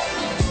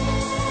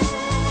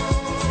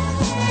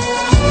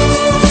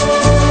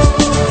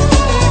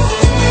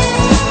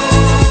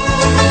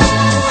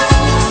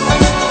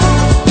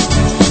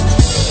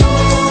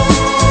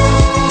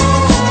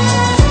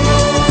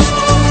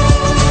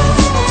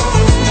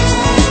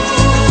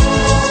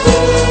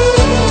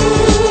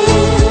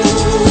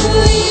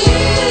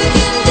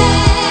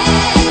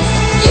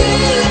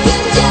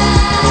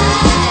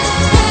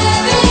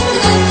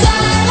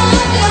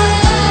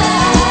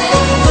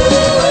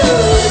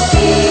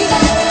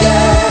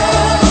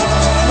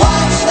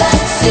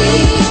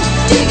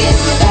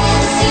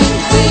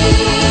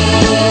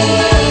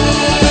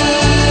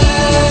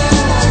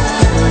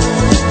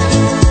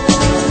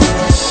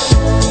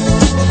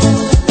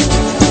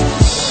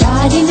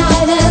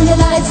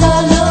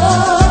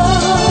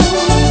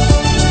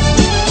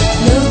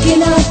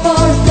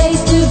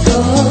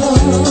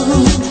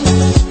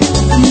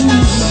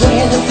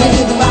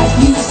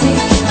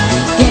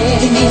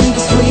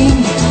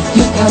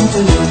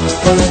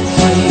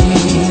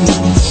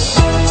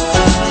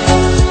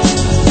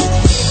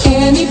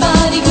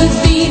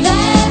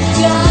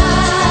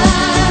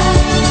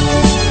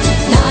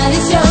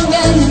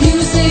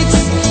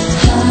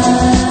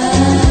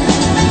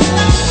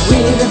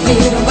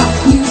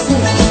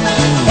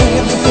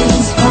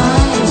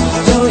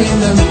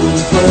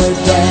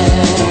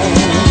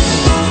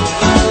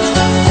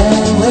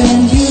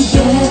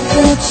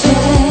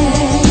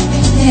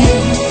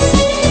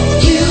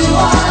 You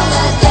are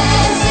the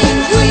dancing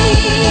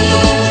queen.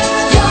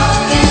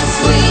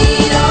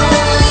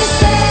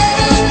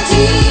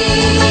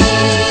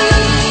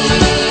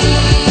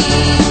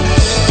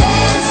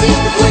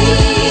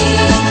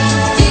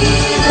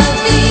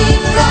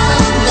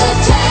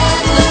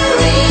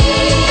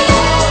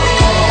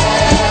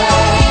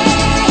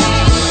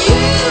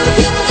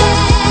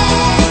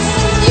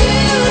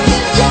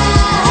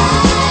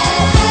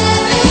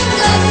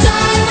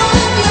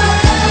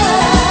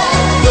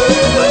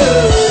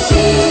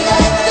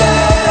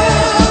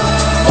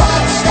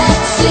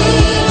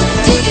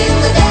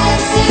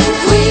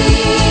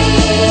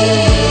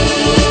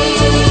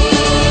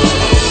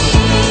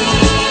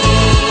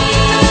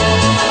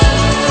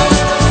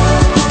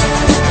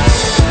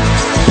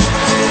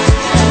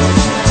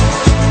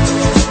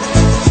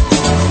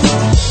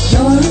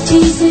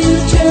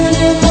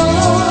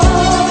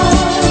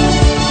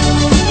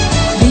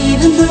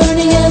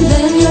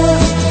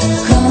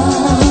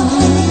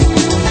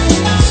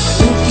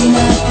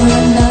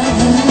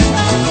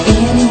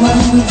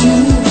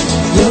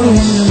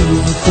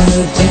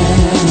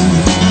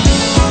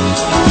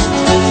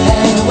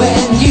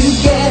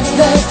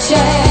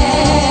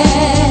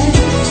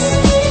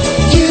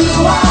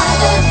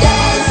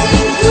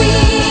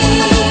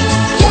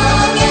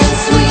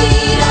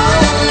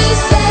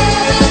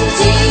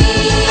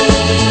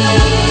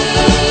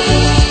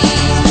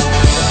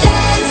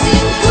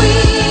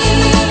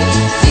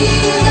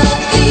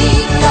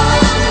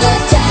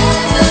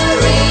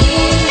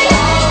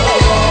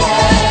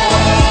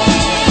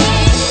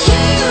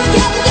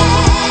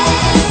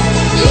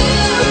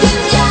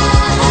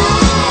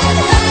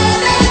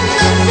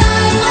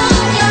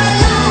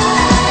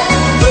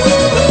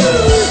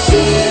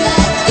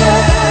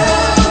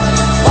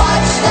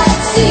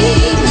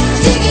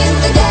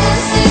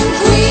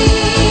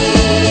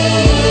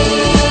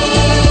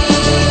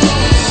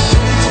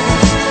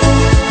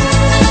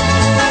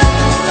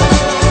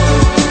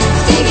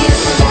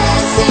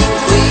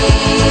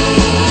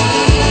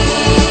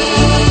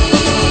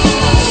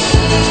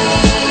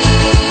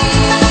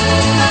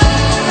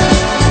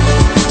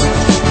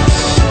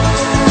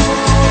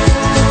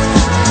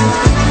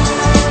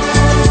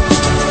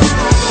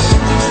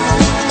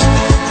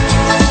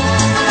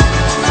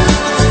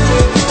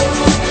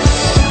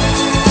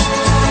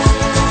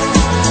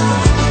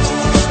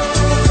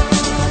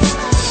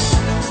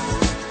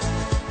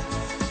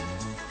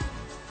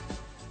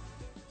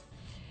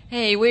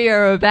 Hey, we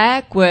are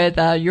back with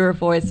Your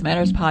Voice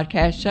Matters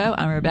podcast show.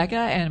 I'm Rebecca,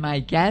 and my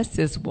guest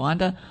is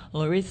Wanda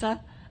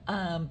Larissa.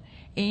 And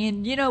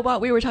you know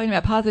what? We were talking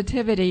about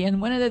positivity,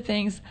 and one of the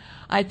things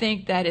I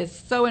think that is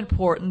so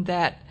important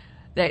that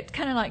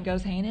kind of like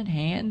goes hand in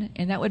hand,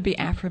 and that would be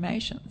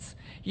affirmations.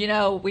 You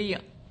know,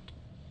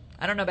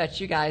 I don't know about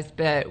you guys,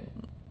 but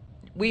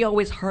we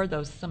always heard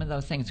some of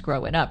those things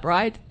growing up,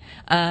 right?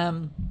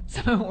 Some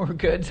of them were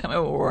good, some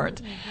of them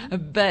weren't.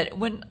 Mm-hmm. But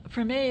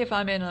for me, if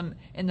I'm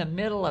in the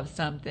middle of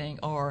something,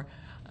 or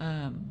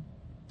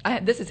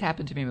this has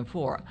happened to me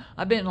before.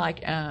 I've been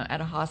like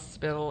at a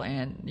hospital,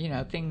 and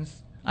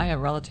things. I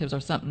have relatives or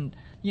something.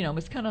 It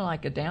was kind of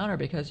like a downer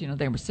because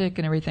they were sick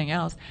and everything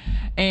else,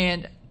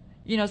 and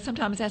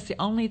sometimes that's the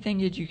only thing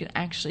that you can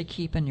actually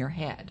keep in your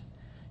head.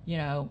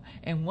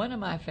 And one of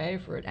my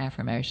favorite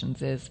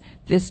affirmations is,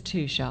 "This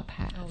too shall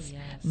pass." Oh,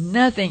 yes.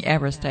 Nothing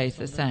ever stays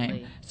Absolutely. the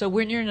same. So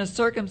when you're in a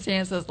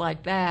circumstances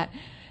like that,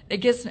 it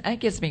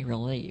gives me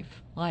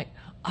relief. Like,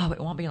 oh, it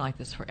won't be like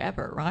this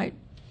forever, right?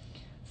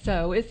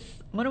 So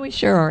why don't we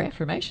share our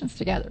affirmations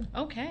together?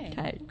 Okay.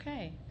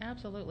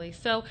 Absolutely.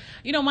 So,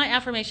 my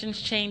affirmations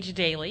change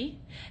daily.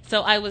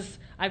 So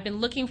I've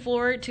been looking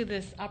forward to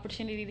this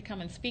opportunity to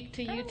come and speak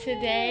to you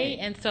today.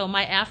 And so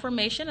my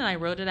affirmation, and I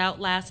wrote it out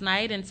last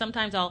night, and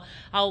sometimes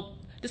I'll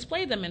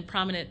display them in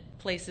prominent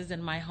places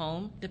in my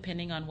home,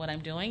 depending on what I'm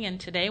doing. And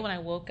today when I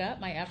woke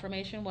up, my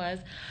affirmation was,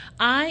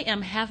 "I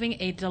am having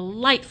a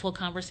delightful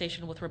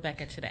conversation with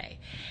Rebecca today."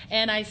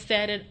 And I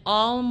said it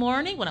all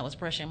morning when I was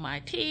brushing my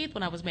teeth,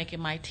 when I was making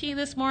my tea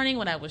this morning,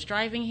 when I was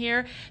driving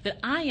here, that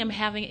I am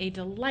having a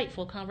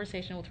delightful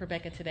conversation with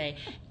Rebecca today.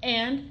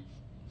 And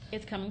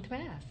it's coming to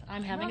pass.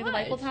 I'm having a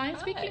delightful time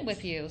speaking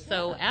with you.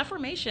 So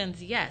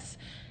affirmations, yes,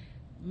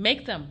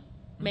 make them.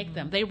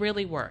 They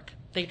really work.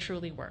 They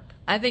truly work.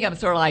 I think I'm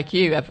sort of like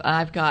you. If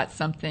I've got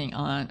something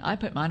on, I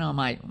put mine on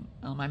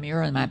my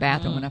mirror in my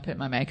bathroom when I put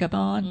my makeup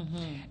on,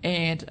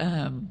 and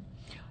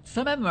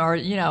some of them are,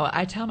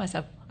 I tell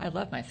myself I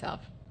love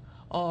myself,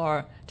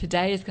 or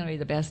today is going to be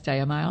the best day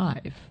of my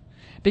life,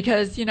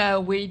 because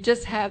we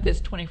just have this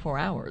 24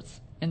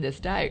 hours in this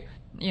day.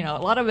 A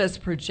lot of us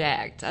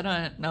project. I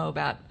don't know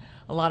about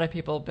a lot of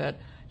people, but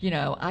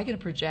I can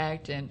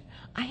project, and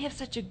I have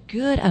such a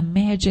good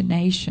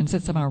imagination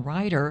since I'm a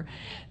writer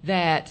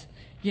that.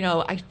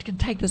 I can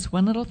take this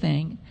one little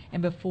thing,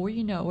 and before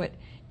you know it,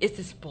 it's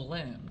just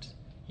ballooned.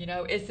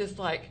 It's just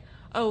like,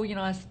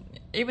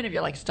 even if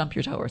you like stump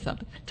your toe or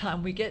something,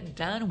 time we get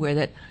done with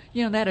it,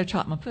 that'll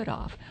chop my foot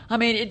off. I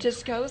mean, it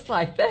just goes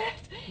like that.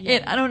 Yeah.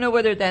 And I don't know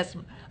whether that's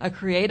a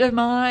creative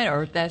mind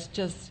or if that's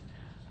just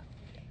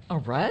a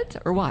rut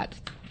or what.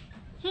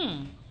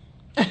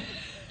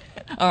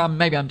 Or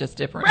maybe I'm just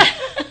different.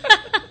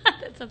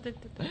 That's something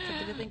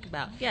to think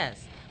about.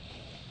 Yes.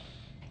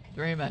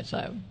 Very much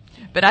so.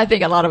 But I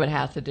think a lot of it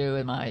has to do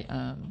with my,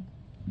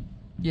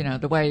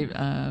 the way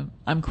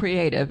I'm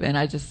creative, and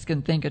I just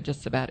can think of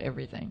just about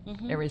everything,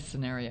 every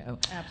scenario.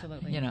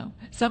 Absolutely.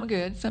 Some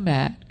good, some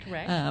bad.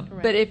 Correct.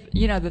 But if,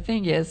 the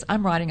thing is,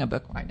 I'm writing a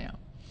book right now,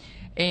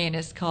 and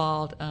it's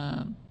called,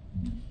 well,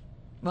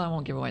 I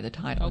won't give away the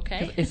title.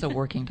 Okay. It's a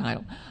working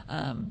title.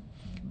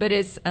 But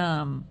it's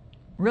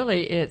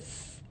really,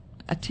 it's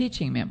a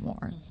teaching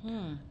memoir.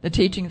 The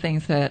teaching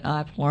things that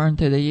I've learned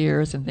through the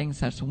years and things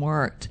that's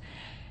worked.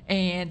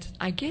 And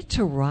I get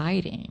to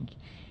writing,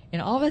 and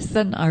all of a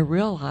sudden I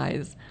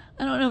realize,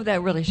 I don't know if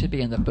that really should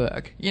be in the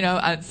book.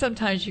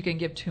 Sometimes you can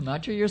give too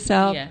much of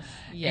yourself.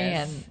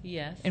 Yes.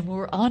 And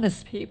we're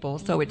honest people,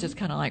 so it just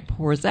kind of like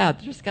pours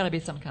out. There's got to be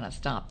some kind of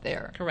stop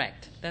there.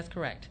 Correct. That's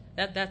correct.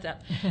 That's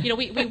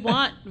we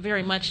want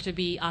very much to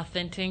be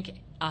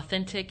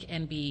authentic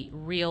and be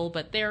real,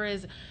 but there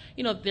is,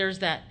 there's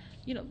that,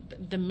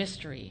 the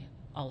mystery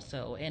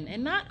also,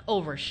 and not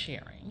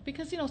oversharing,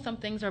 because some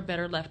things are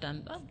better left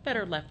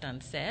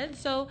unsaid.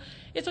 So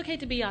it's okay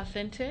to be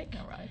authentic,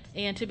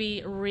 and to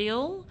be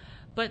real,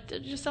 but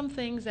just some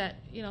things that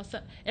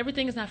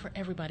everything is not for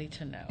everybody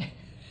to know,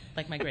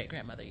 like my great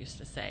grandmother used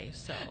to say.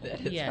 So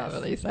that is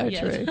probably so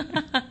true.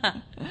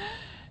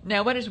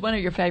 Now, what is one of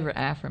your favorite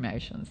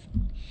affirmations?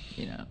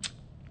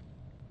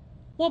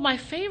 Well, my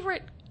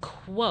favorite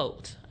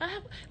quote,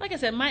 like I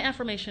said, my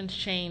affirmations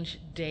change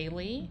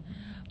daily.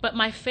 But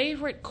my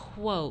favorite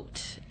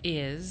quote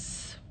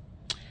is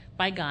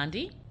by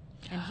Gandhi,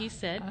 and he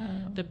said,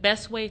 "The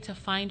best way to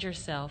find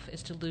yourself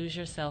is to lose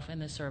yourself in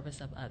the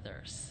service of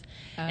others."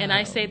 And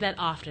I say that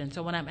often.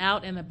 So when I'm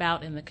out and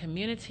about in the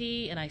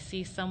community and I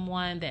see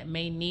someone that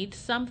may need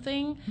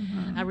something,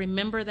 I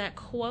remember that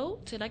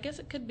quote, and I guess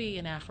it could be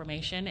an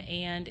affirmation,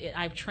 and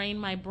I've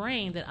trained my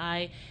brain that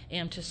I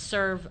am to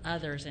serve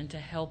others and to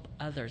help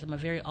others. I'm a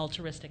very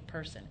altruistic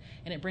person,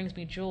 and it brings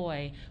me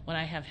joy when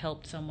I have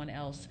helped someone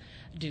else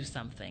do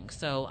something.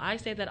 So I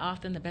say that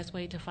often, the best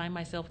way to find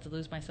myself is to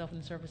lose myself in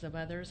the service of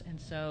others. And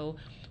so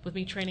with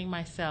me training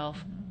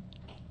myself,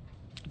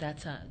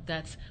 that's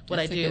what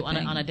I do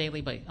on a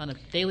daily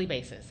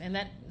basis, and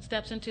that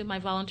steps into my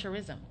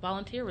volunteerism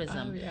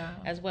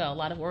as well. A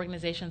lot of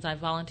organizations I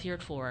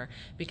volunteered for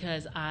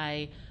because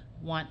I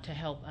want to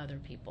help other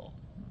people.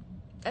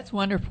 That's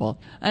wonderful.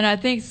 And I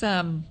think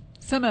some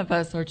of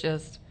us are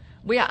just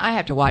I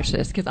have to watch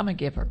this because I'm a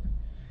giver.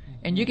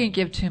 And you can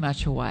give too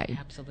much away.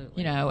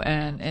 Absolutely.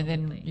 And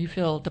then you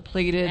feel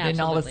depleted, Absolutely.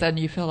 and all of a sudden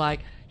you feel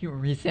like you're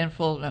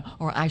resentful,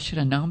 or I should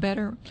have known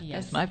better.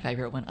 Yes. That's my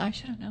favorite one. I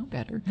should have known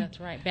better. That's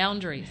right.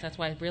 Boundaries. That's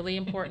why it's really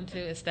important to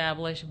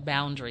establish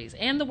boundaries.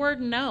 And the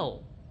word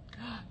no.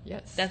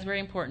 Yes. That's very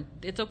important.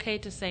 It's okay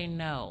to say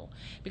no.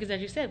 Because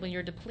as you said, when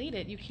you're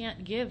depleted, you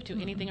can't give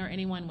to anything or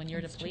anyone when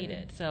you're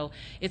depleted. True. So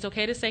it's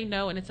okay to say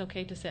no, and it's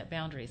okay to set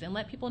boundaries. And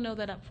let people know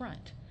that up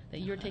front, that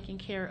you're taking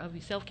care of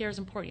you. Self-care is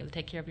important. You have to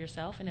take care of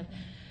yourself. And if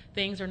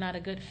things are not a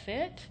good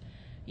fit,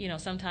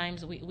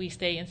 sometimes we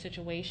stay in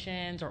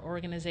situations or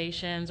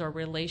organizations or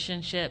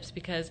relationships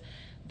because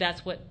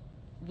that's what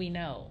we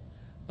know.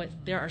 But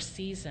there are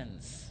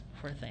seasons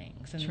for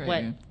things, and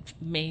what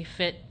may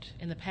fit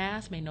in the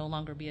past may no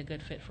longer be a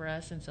good fit for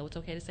us, and so it's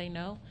okay to say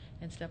no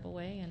and step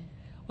away. And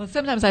well,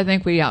 sometimes I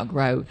think we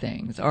outgrow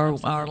things, or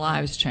Absolutely. Our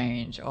lives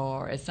change,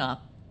 or it's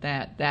not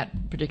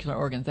that particular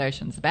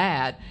organization's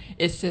bad.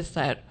 It's just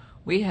that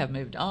we have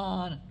moved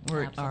on.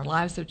 Our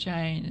lives have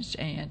changed,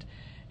 and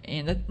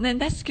then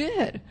that's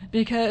good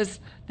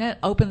because that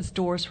opens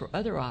doors for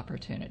other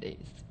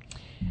opportunities.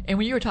 And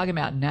when you were talking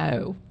about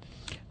no,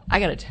 I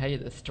got to tell you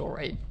this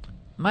story.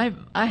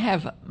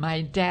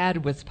 My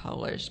dad was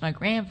Polish. My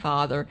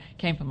grandfather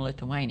came from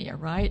Lithuania,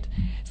 right?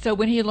 So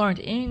when he learned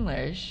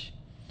English,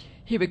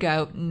 he would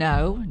go,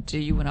 "No, do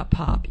you want a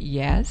pop?"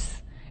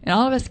 "Yes." And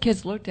all of us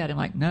kids looked at him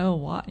like, "No,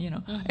 what?"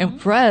 Mm-hmm. And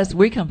for us,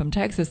 we come from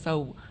Texas,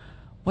 so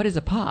what is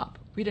a pop?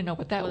 We didn't know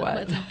what that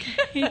was.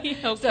 Okay.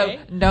 Okay. So,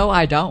 no,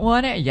 I don't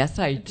want it. Yes,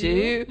 I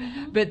do.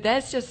 Mm-hmm. But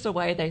that's just the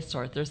way they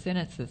start their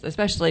sentences,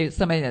 especially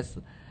somebody that's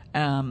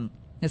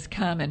has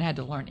come and had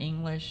to learn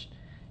English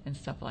and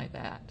stuff like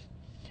that.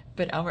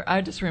 But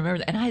I just remember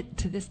that. And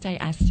to this day,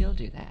 I still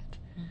do that.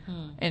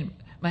 Mm-hmm. And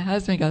my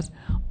husband goes,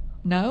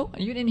 "No,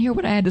 you didn't hear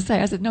what I had to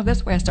say." I said, "No, that's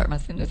the way I start my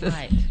sentences."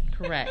 Right,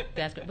 correct.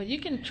 That's good. But you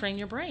can train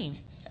your brain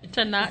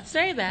to not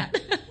say that,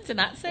 to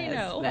not say Yes,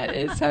 no. That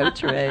is so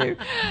true.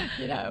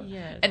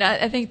 Yes. And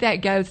I think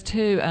that goes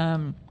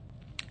to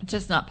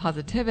just not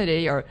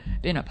positivity or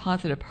being a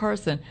positive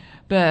person,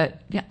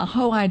 but the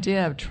whole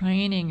idea of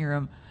training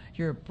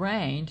your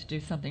brain to do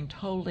something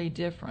totally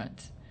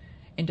different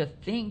and to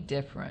think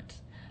different.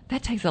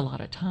 That takes a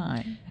lot of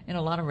time and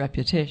a lot of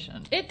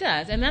repetition. It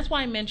does, and that's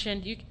why I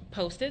mentioned you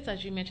Post-its,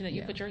 as you mentioned, that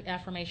you Yeah. put your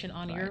affirmation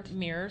on your Right.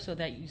 mirror so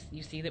that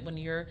you see that when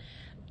you're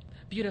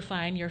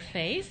beautifying your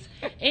face.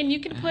 And you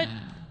can put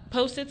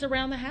Post-its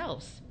around the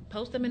house.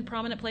 Post them in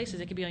prominent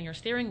places. It could be on your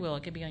steering wheel.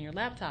 It could be on your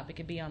laptop. It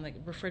could be on the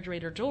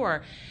refrigerator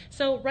door.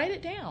 So write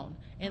it down,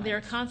 and there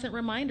are constant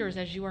reminders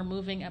as you are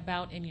moving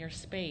about in your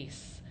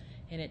space,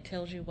 and it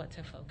tells you what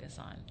to focus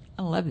on.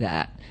 I love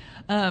that.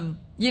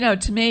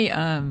 To me,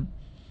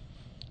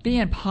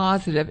 being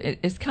positive,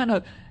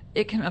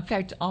 it can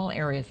affect all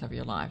areas of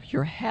your life.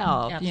 Your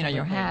health, Absolutely.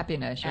 Your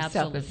happiness, your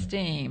Absolutely.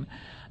 self-esteem.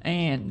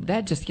 And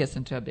that just gets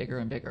into a bigger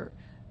and bigger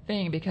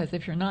thing because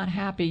if you're not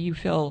happy, you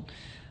feel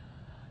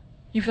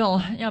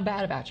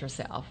bad about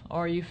yourself,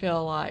 or you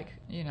feel like,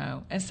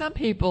 and some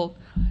people,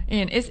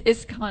 and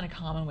it's kind of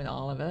common with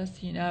all of us,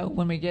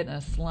 when we get in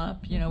a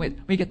slump,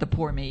 we get the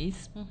poor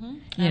me's,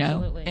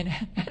 Absolutely. and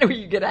how do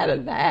you get out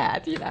of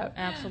that,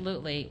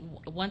 Absolutely.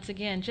 Once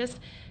again, just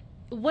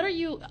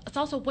it's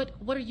also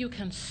what are you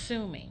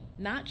consuming?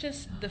 Not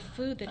just the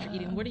food that you're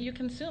eating. What are you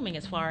consuming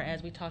as far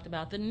as we talked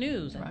about the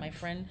news? And Right. my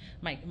friend,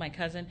 my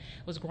cousin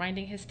was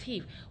grinding his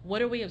teeth.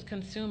 What are we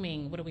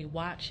consuming? What are we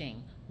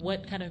watching?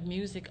 What kind of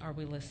music are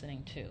we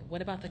listening to?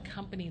 What about the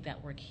company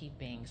that we're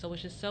keeping? So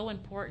it's just so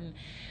important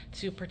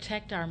to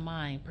protect our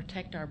mind,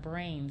 protect our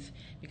brains,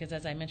 because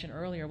as I mentioned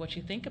earlier, what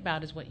you think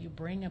about is what you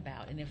bring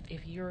about. And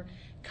if you're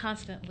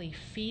constantly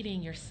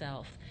feeding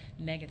yourself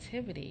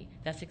negativity,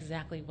 that's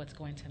exactly what's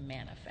going to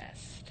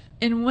manifest.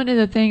 And one of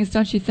the things,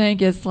 don't you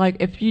think, is like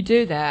if you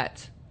do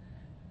that,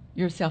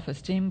 your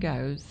self-esteem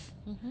goes.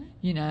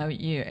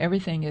 Mm-hmm.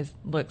 Everything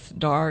looks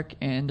dark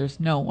and there's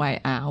no way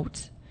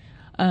out.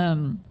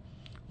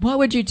 What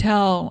would you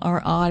tell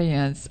our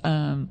audience?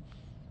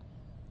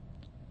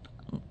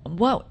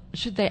 What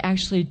should they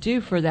actually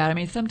do for that? I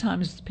mean,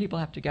 sometimes people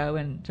have to go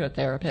into a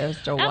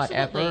therapist or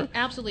whatever.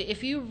 Absolutely.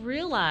 If you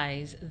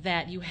realize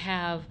that you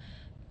have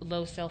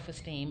low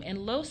self-esteem, and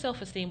low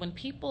self-esteem, when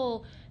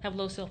people have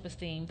low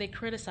self-esteem, they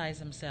criticize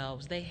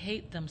themselves, they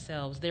hate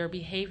themselves, their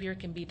behavior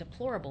can be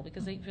deplorable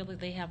because they feel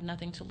that they have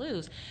nothing to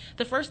lose.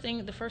 The first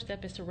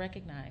step is to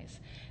recognize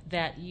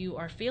that you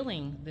are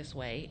feeling this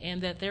way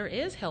and that there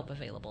is help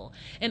available.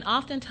 And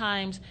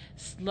oftentimes,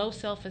 low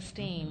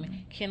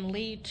self-esteem can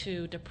lead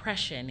to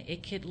depression.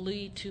 It could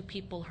lead to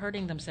people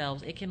hurting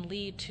themselves. It can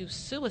lead to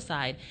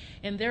suicide.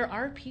 And there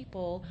are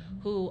people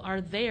who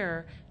are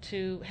there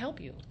to help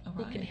you,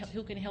 who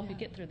can help you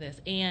get through this.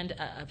 And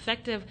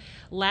effective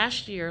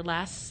last year,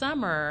 last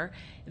summer,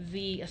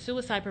 the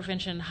suicide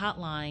prevention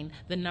hotline,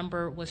 the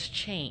number was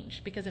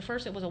changed, because at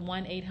first it was a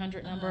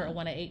 1-800 number, a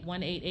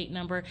 188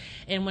 number,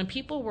 and when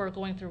people were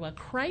going through a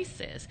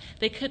crisis,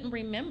 they couldn't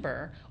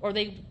remember, or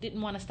they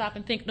didn't want to stop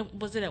and think,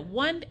 was it at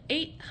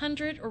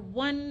 1-800 or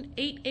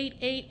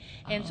 1-888?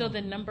 And so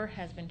the number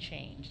has been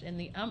changed, and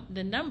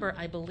the number,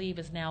 I believe,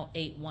 is now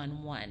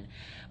 811.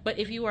 But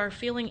if you are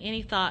feeling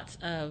any thoughts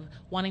of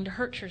wanting to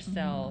hurt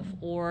yourself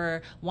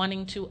or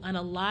wanting to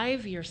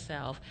unalive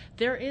yourself,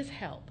 there is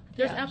help.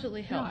 There's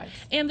absolutely help. Right.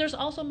 And there's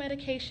also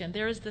medication.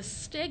 There is the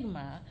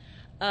stigma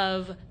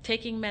of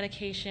taking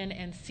medication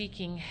and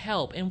seeking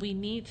help, and we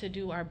need to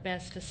do our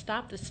best to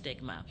stop the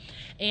stigma.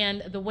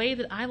 And the way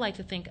that I like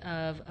to think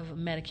of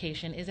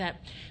medication is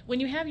that when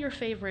you have your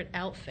favorite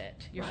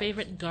outfit, your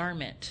favorite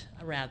garment,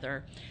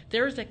 rather,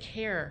 there's a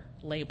care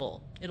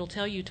label. It'll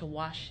tell you to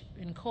wash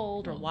in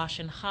cold or wash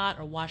in hot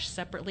or wash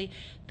separately.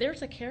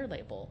 There's a care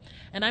label.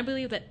 And I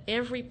believe that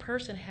every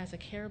person has a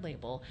care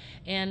label.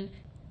 And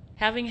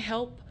having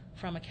help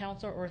from a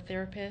counselor or a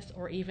therapist,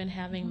 or even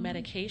having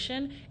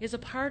medication, is a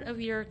part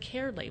of your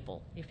care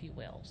label, if you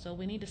will. So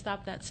we need to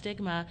stop that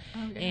stigma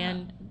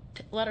and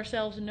let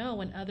ourselves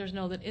know and others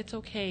know that it's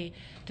okay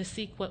to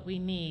seek what we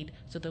need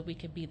so that we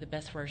can be the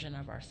best version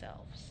of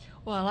ourselves.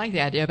 Well, I like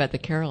the idea about the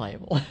care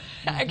label.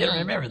 I can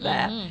remember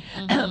that.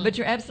 But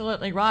you're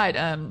absolutely right.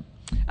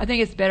 I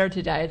think it's better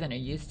today than it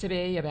used to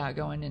be about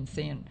going and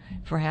seeing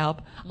for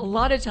help. A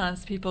lot of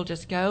times people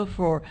just go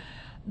for,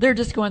 they're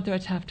just going through a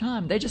tough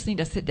time. They just need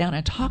to sit down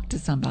and talk to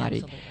somebody.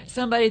 Absolutely.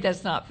 Somebody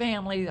that's not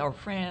family or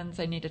friends.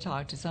 They need to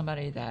talk to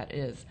somebody that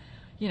is,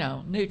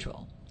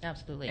 neutral.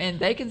 Absolutely. And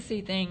they can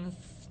see things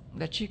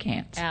that you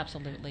can't.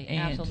 Absolutely.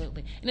 And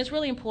it's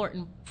really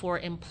important for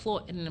an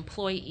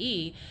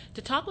employee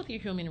to talk with your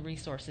human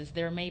resources.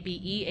 There may be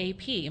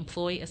EAP,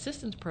 Employee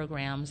Assistance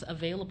Programs,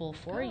 available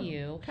for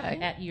you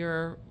at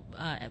your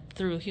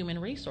through human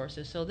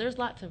resources. So there's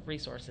lots of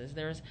resources.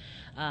 There's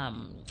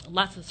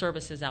lots of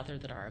services out there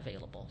that are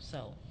available.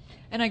 So.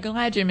 And I'm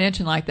glad you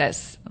mentioned like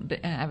that,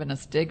 having a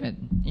stigma,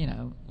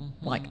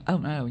 like, oh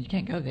no, you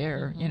can't go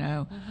there,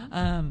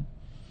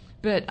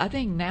 But I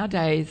think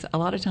nowadays, a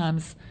lot of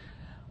times,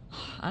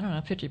 I don't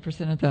know,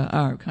 50% of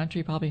our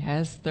country probably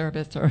has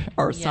therapists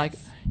or psych.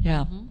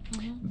 Yeah.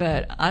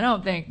 But I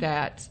don't think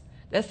that's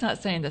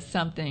not saying there's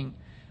something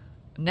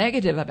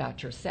negative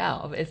about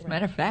yourself. As a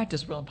matter of fact,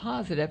 it's real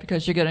positive,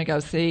 because you're going to go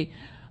see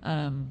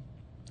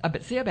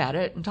about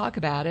it and talk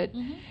about it.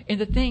 And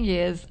the thing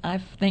is, I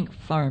think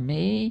for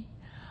me,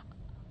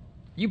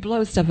 you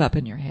blow stuff up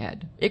in your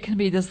head. It can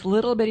be this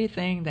little bitty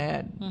thing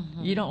that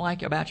you don't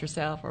like about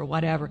yourself or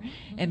whatever,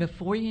 and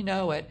before you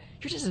know it,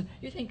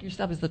 you think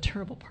yourself is a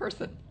terrible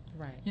person.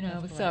 Right.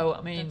 So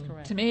I mean,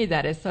 to me,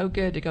 that is so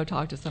good to go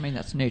talk to somebody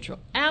that's neutral.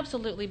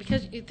 Absolutely,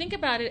 because you think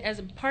about it as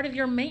a part of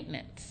your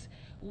maintenance.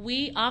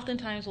 We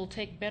oftentimes will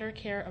take better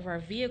care of our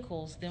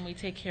vehicles than we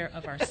take care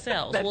of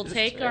ourselves. We'll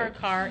take our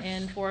car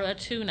in for a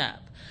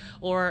tune-up,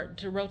 or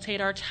to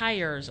rotate our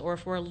tires, or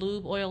for a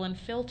lube, oil, and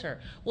filter.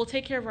 We'll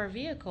take care of our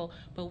vehicle,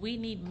 but we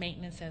need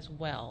maintenance as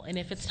well. And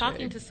if it's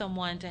talking to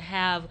someone to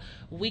have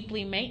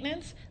weekly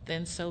maintenance,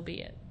 then so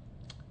be it.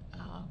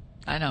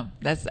 I know.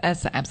 That's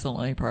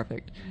absolutely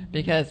perfect,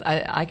 because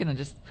I can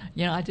just,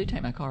 I do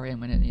take my car in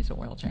when it needs an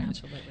oil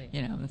change. Absolutely.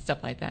 And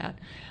stuff like that.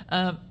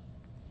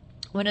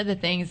 One of the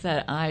things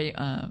that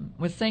I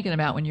was thinking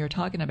about when you were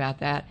talking about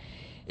that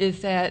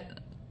is that,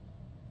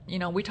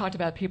 we talked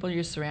about people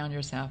you surround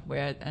yourself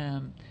with,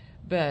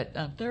 but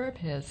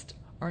therapists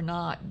are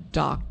not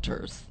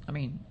doctors,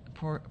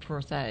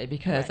 per se,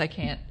 because they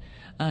can't,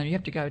 you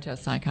have to go to a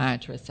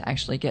psychiatrist to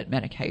actually get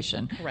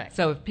medication. Correct.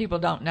 So if people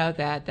don't know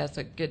that, that's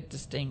a good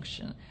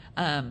distinction.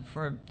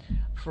 For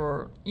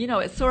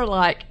it's sort of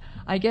like,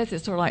 I guess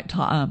it's sort of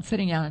like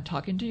sitting down and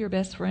talking to your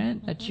best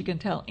friend that you can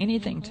tell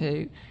anything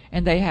to,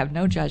 and they have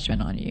no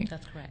judgment on you.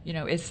 That's correct.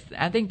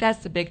 I think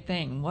that's the big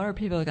thing. What are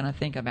people going to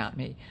think about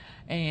me?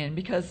 And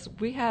because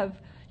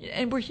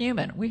and we're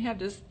human, we have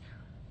this,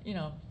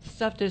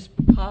 stuff just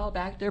piled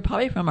back there,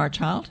 probably from our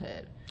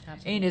childhood.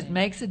 Absolutely. And it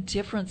makes a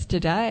difference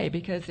today,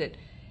 because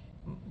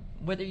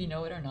whether you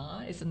know it or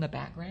not, it's in the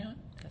background.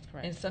 That's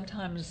correct. And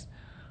sometimes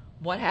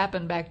what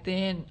happened back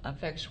then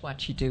affects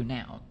what you do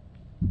now.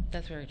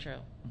 That's very true.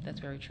 That's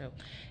very true.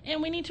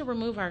 And we need to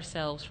remove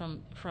ourselves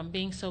from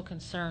being so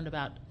concerned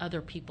about other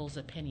people's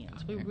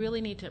opinions. We really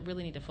need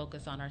to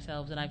focus on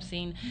ourselves. And I've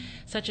seen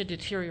such a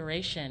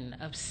deterioration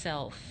of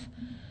self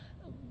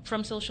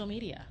from social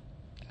media.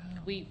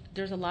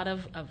 There's a lot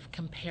of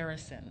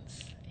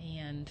comparisons,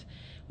 and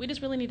we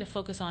just really need to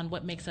focus on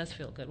what makes us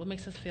feel good, what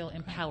makes us feel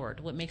empowered,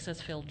 what makes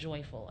us feel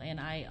joyful. And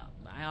I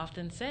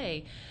often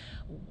say,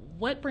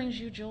 what brings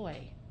you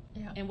joy?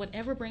 Yeah. And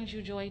whatever brings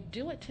you joy,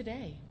 do it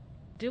today.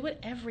 Do it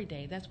every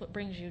day. That's what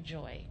brings you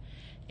joy.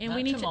 And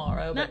we need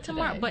not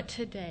tomorrow, but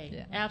today.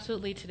 Yeah.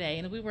 Absolutely today.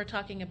 And we were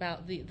talking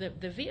about the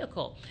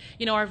vehicle.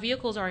 Our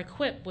vehicles are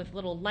equipped with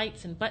little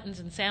lights and buttons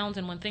and sounds,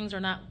 and when things are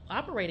not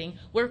operating,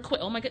 we're quick.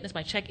 Oh my goodness,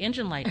 my check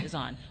engine light is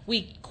on.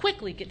 We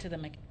quickly get to the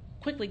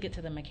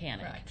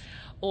mechanic. Right.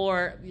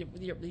 Or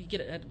you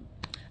get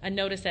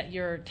notice that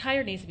your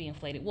tire needs to be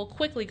inflated, we'll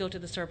quickly go to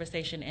the service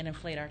station and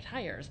inflate our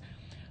tires.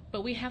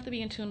 But we have to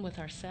be in tune with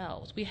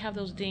ourselves. We have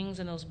those dings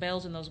and those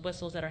bells and those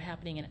whistles that are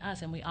happening in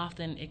us, and we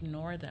often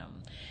ignore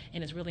them.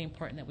 And it's really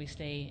important that we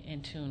stay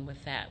in tune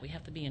with that. We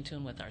have to be in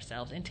tune with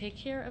ourselves and take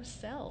care of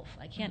self.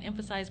 I can't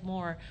emphasize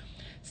more.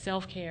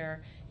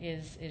 Self-care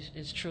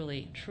is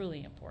truly,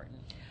 truly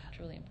important.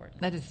 Truly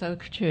important. That is so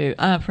true.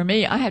 For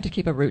me, I have to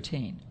keep a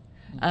routine.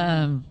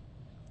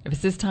 If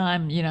it's this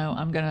time,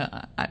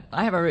 I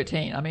have a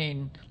routine. I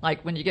mean,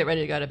 like when you get ready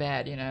to go to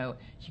bed, you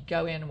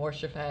go in and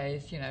wash your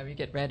face, you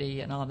get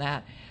ready and all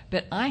that.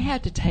 But I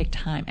have to take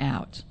time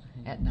out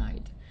at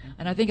night.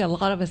 And I think a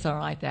lot of us are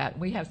like that.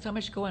 We have so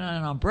much going on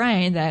in our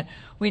brain that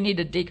we need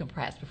to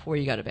decompress before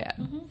you go to bed.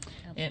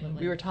 And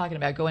we were talking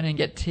about going in and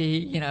get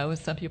tea.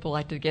 Some people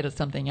like to get us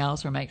something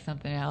else or make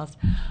something else.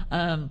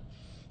 I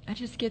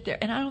just get there.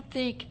 And I don't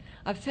think,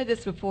 I've said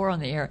this before on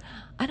the air,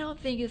 I don't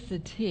think it's the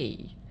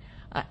tea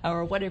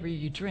or whatever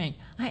you drink.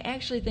 I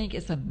actually think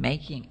it's a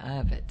making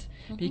of it.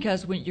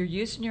 Because when you're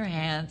using your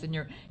hands and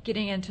you're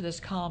getting into this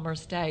calmer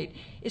state,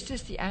 it's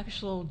just the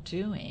actual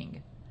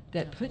doing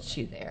that puts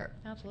you there.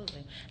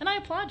 Absolutely. And I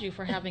applaud you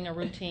for having a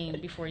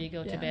routine before you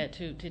go to bed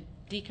to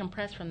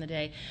decompress from the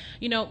day.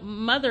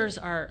 Mothers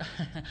are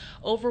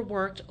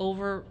overworked,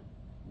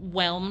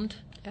 overwhelmed,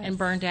 and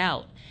burned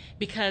out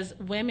because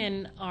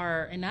women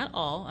are, and not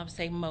all, I would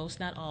say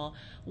most, not all,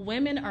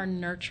 women are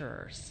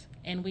nurturers.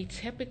 And we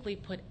typically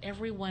put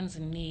everyone's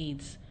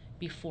needs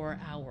before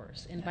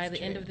ours. And by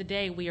the end of the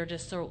day, we are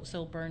just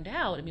so burned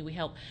out. I mean, we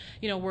help,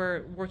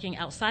 we're working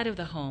outside of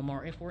the home,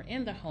 or if we're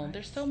in the home,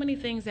 there's so many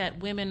things that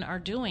women are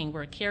doing.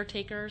 We're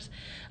caretakers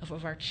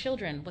of our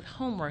children with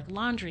homework,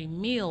 laundry,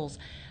 meals,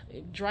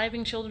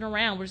 driving children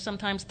around. We're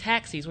sometimes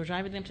taxis. We're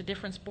driving them to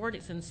different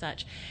sports and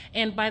such.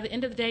 And by the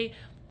end of the day,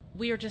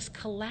 we are just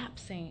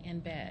collapsing in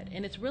bed.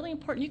 And it's really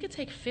important. You could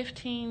take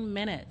 15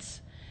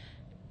 minutes,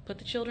 put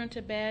the children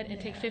to bed, and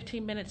take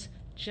 15 minutes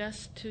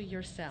just to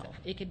yourself.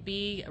 It could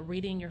be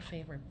reading your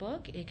favorite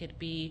book. It could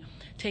be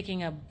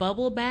taking a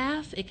bubble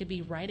bath. It could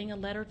be writing a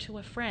letter to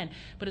a friend.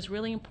 But it's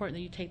really important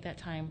that you take that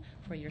time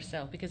for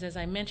yourself because, as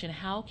I mentioned,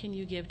 how can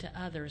you give to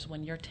others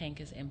when your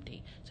tank is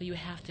empty? So you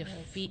have to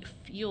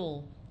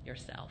fuel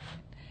yourself.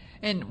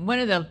 And one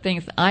of the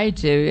things I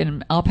do,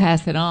 and I'll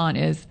pass it on,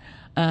 is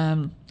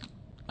I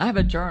have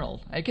a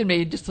journal. It can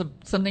be just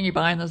something you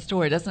buy in the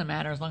store. It doesn't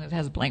matter as long as it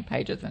has blank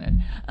pages in it.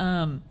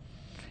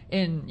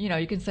 And,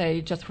 you can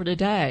say, just for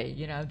today,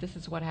 this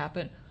is what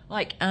happened.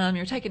 Like,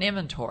 you're taking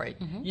inventory,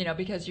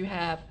 because you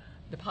have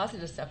the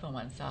positive stuff on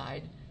one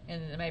side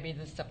and maybe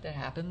the stuff that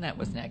happened that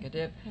was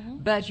negative,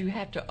 but you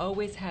have to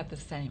always have the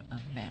same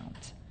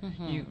amount.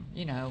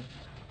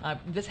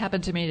 This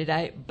happened to me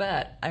today,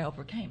 but I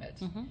overcame it,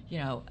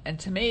 and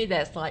to me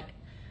that's like,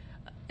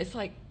 it's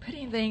like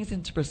putting things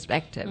into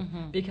perspective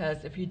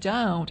because if you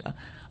don't,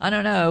 I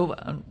don't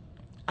know,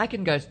 I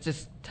can go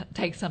just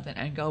take something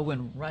and go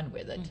and run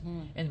with it,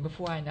 and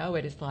before I know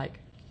it, it's like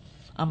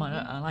I'm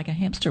on like a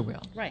hamster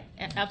wheel. Right,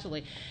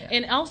 absolutely. Yeah.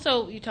 And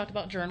also, you talked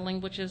about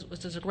journaling, which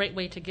is a great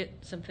way to get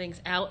some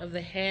things out of the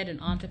head and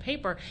onto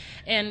paper.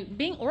 And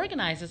being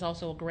organized is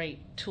also a great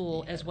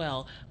tool as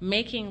well.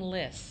 Making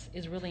lists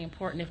is really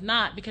important. If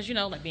not, because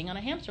like being on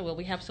a hamster wheel,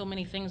 we have so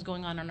many things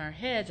going on in our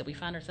heads that we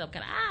find ourselves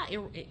kind of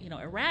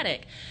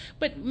erratic.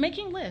 But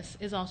making lists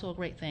is also a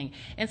great thing.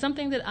 And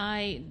something that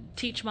I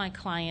teach my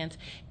clients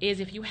is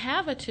if you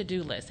have a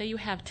to-do list, say you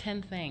have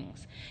 10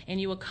 things,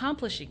 and you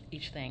accomplish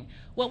each thing,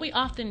 what we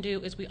often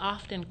do is we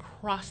often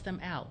cross them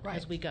out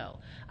as we go.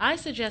 I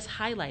suggest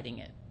highlighting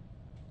it.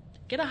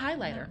 Get a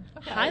highlighter.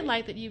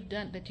 Highlight that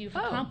you've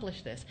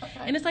accomplished this.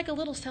 And it's like a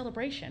little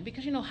celebration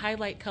because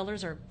highlight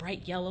colors are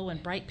bright yellow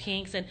and bright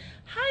pinks, and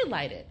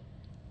highlight it.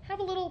 Have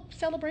a little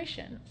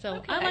celebration.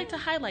 So I like to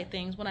highlight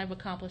things when I've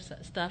accomplished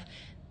stuff,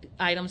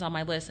 items on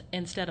my list,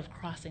 instead of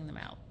crossing them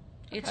out.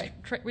 It's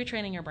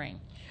retraining your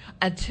brain.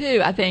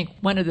 Two, I think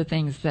one of the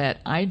things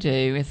that I do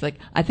is like,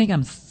 I think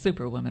I'm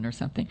Superwoman or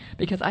something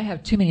because I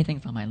have too many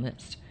things on my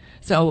list.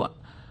 So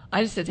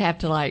I just have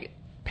to like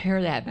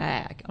pare that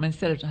back. I mean,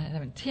 instead of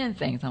having 10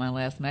 things on my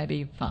list,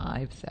 maybe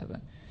 5,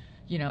 7,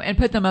 and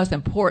put the most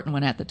important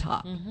one at the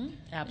top.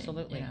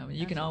 Absolutely.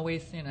 You can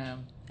always,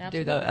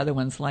 do the other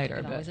ones later.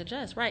 You can always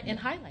adjust, right? And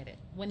highlight it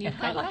when you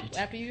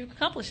after you've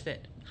accomplished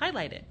it.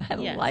 Highlight it. I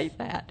like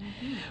that.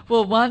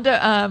 Well,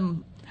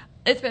 Wanda,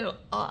 it's been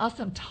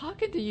awesome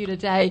talking to you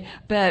today,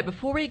 but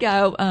before we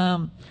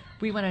go,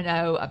 we want to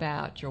know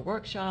about your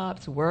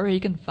workshops, where you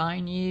can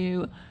find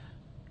you,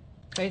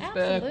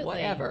 Facebook,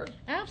 whatever.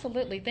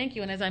 Absolutely. Thank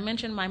you. And as I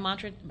mentioned, my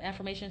mantra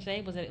affirmation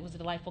today was that it was a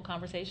delightful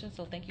conversation,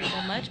 so thank you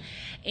so much.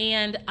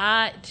 And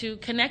to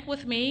connect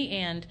with me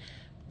and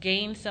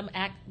gain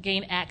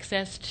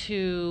access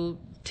to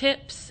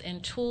tips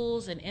and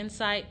tools and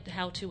insight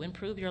how to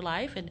improve your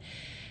life and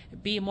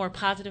be a more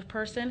positive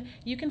person,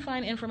 you can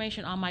find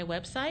information on my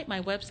website.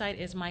 My website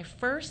is my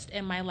first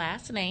and my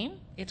last name.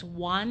 It's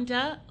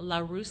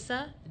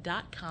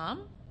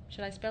WandaLaRussa.com.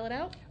 Should I spell it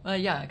out? Well,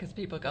 yeah, because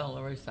people go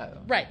LaRusso.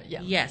 Right.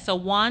 Yeah. So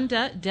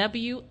Wanda,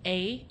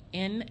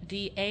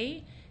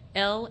 WANDA,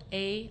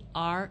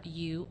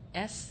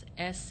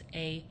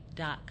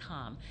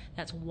 LARUSSA.com.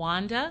 That's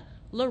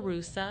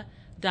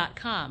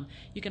WandaLarussa.com.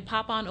 You can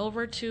pop on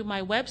over to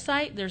my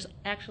website. There's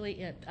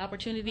actually an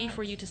opportunity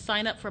for you to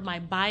sign up for my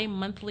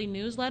bi-monthly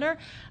newsletter.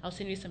 I'll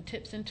send you some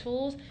tips and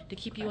tools to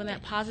keep you in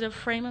that positive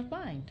frame of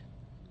mind.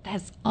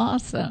 That's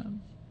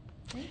awesome.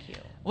 Thank you.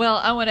 Well,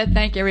 I want to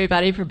thank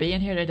everybody for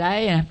being here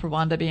today and for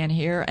Wanda being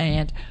here.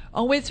 And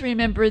always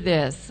remember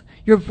this,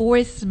 your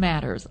voice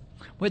matters.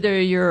 Whether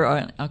you're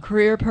a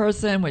career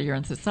person, whether you're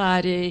in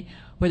society,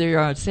 whether you're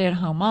a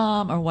stay-at-home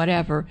mom or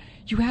whatever,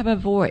 you have a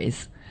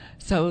voice.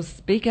 So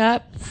speak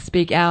up,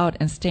 speak out,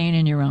 and stand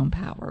in your own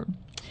power.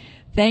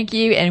 Thank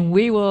you, and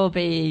we will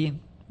be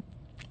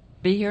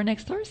here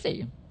next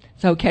Thursday.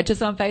 So catch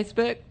us on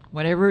Facebook,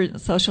 whatever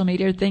social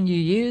media thing you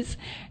use,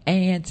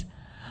 and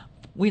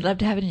we'd love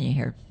to have you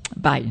here.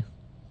 Bye.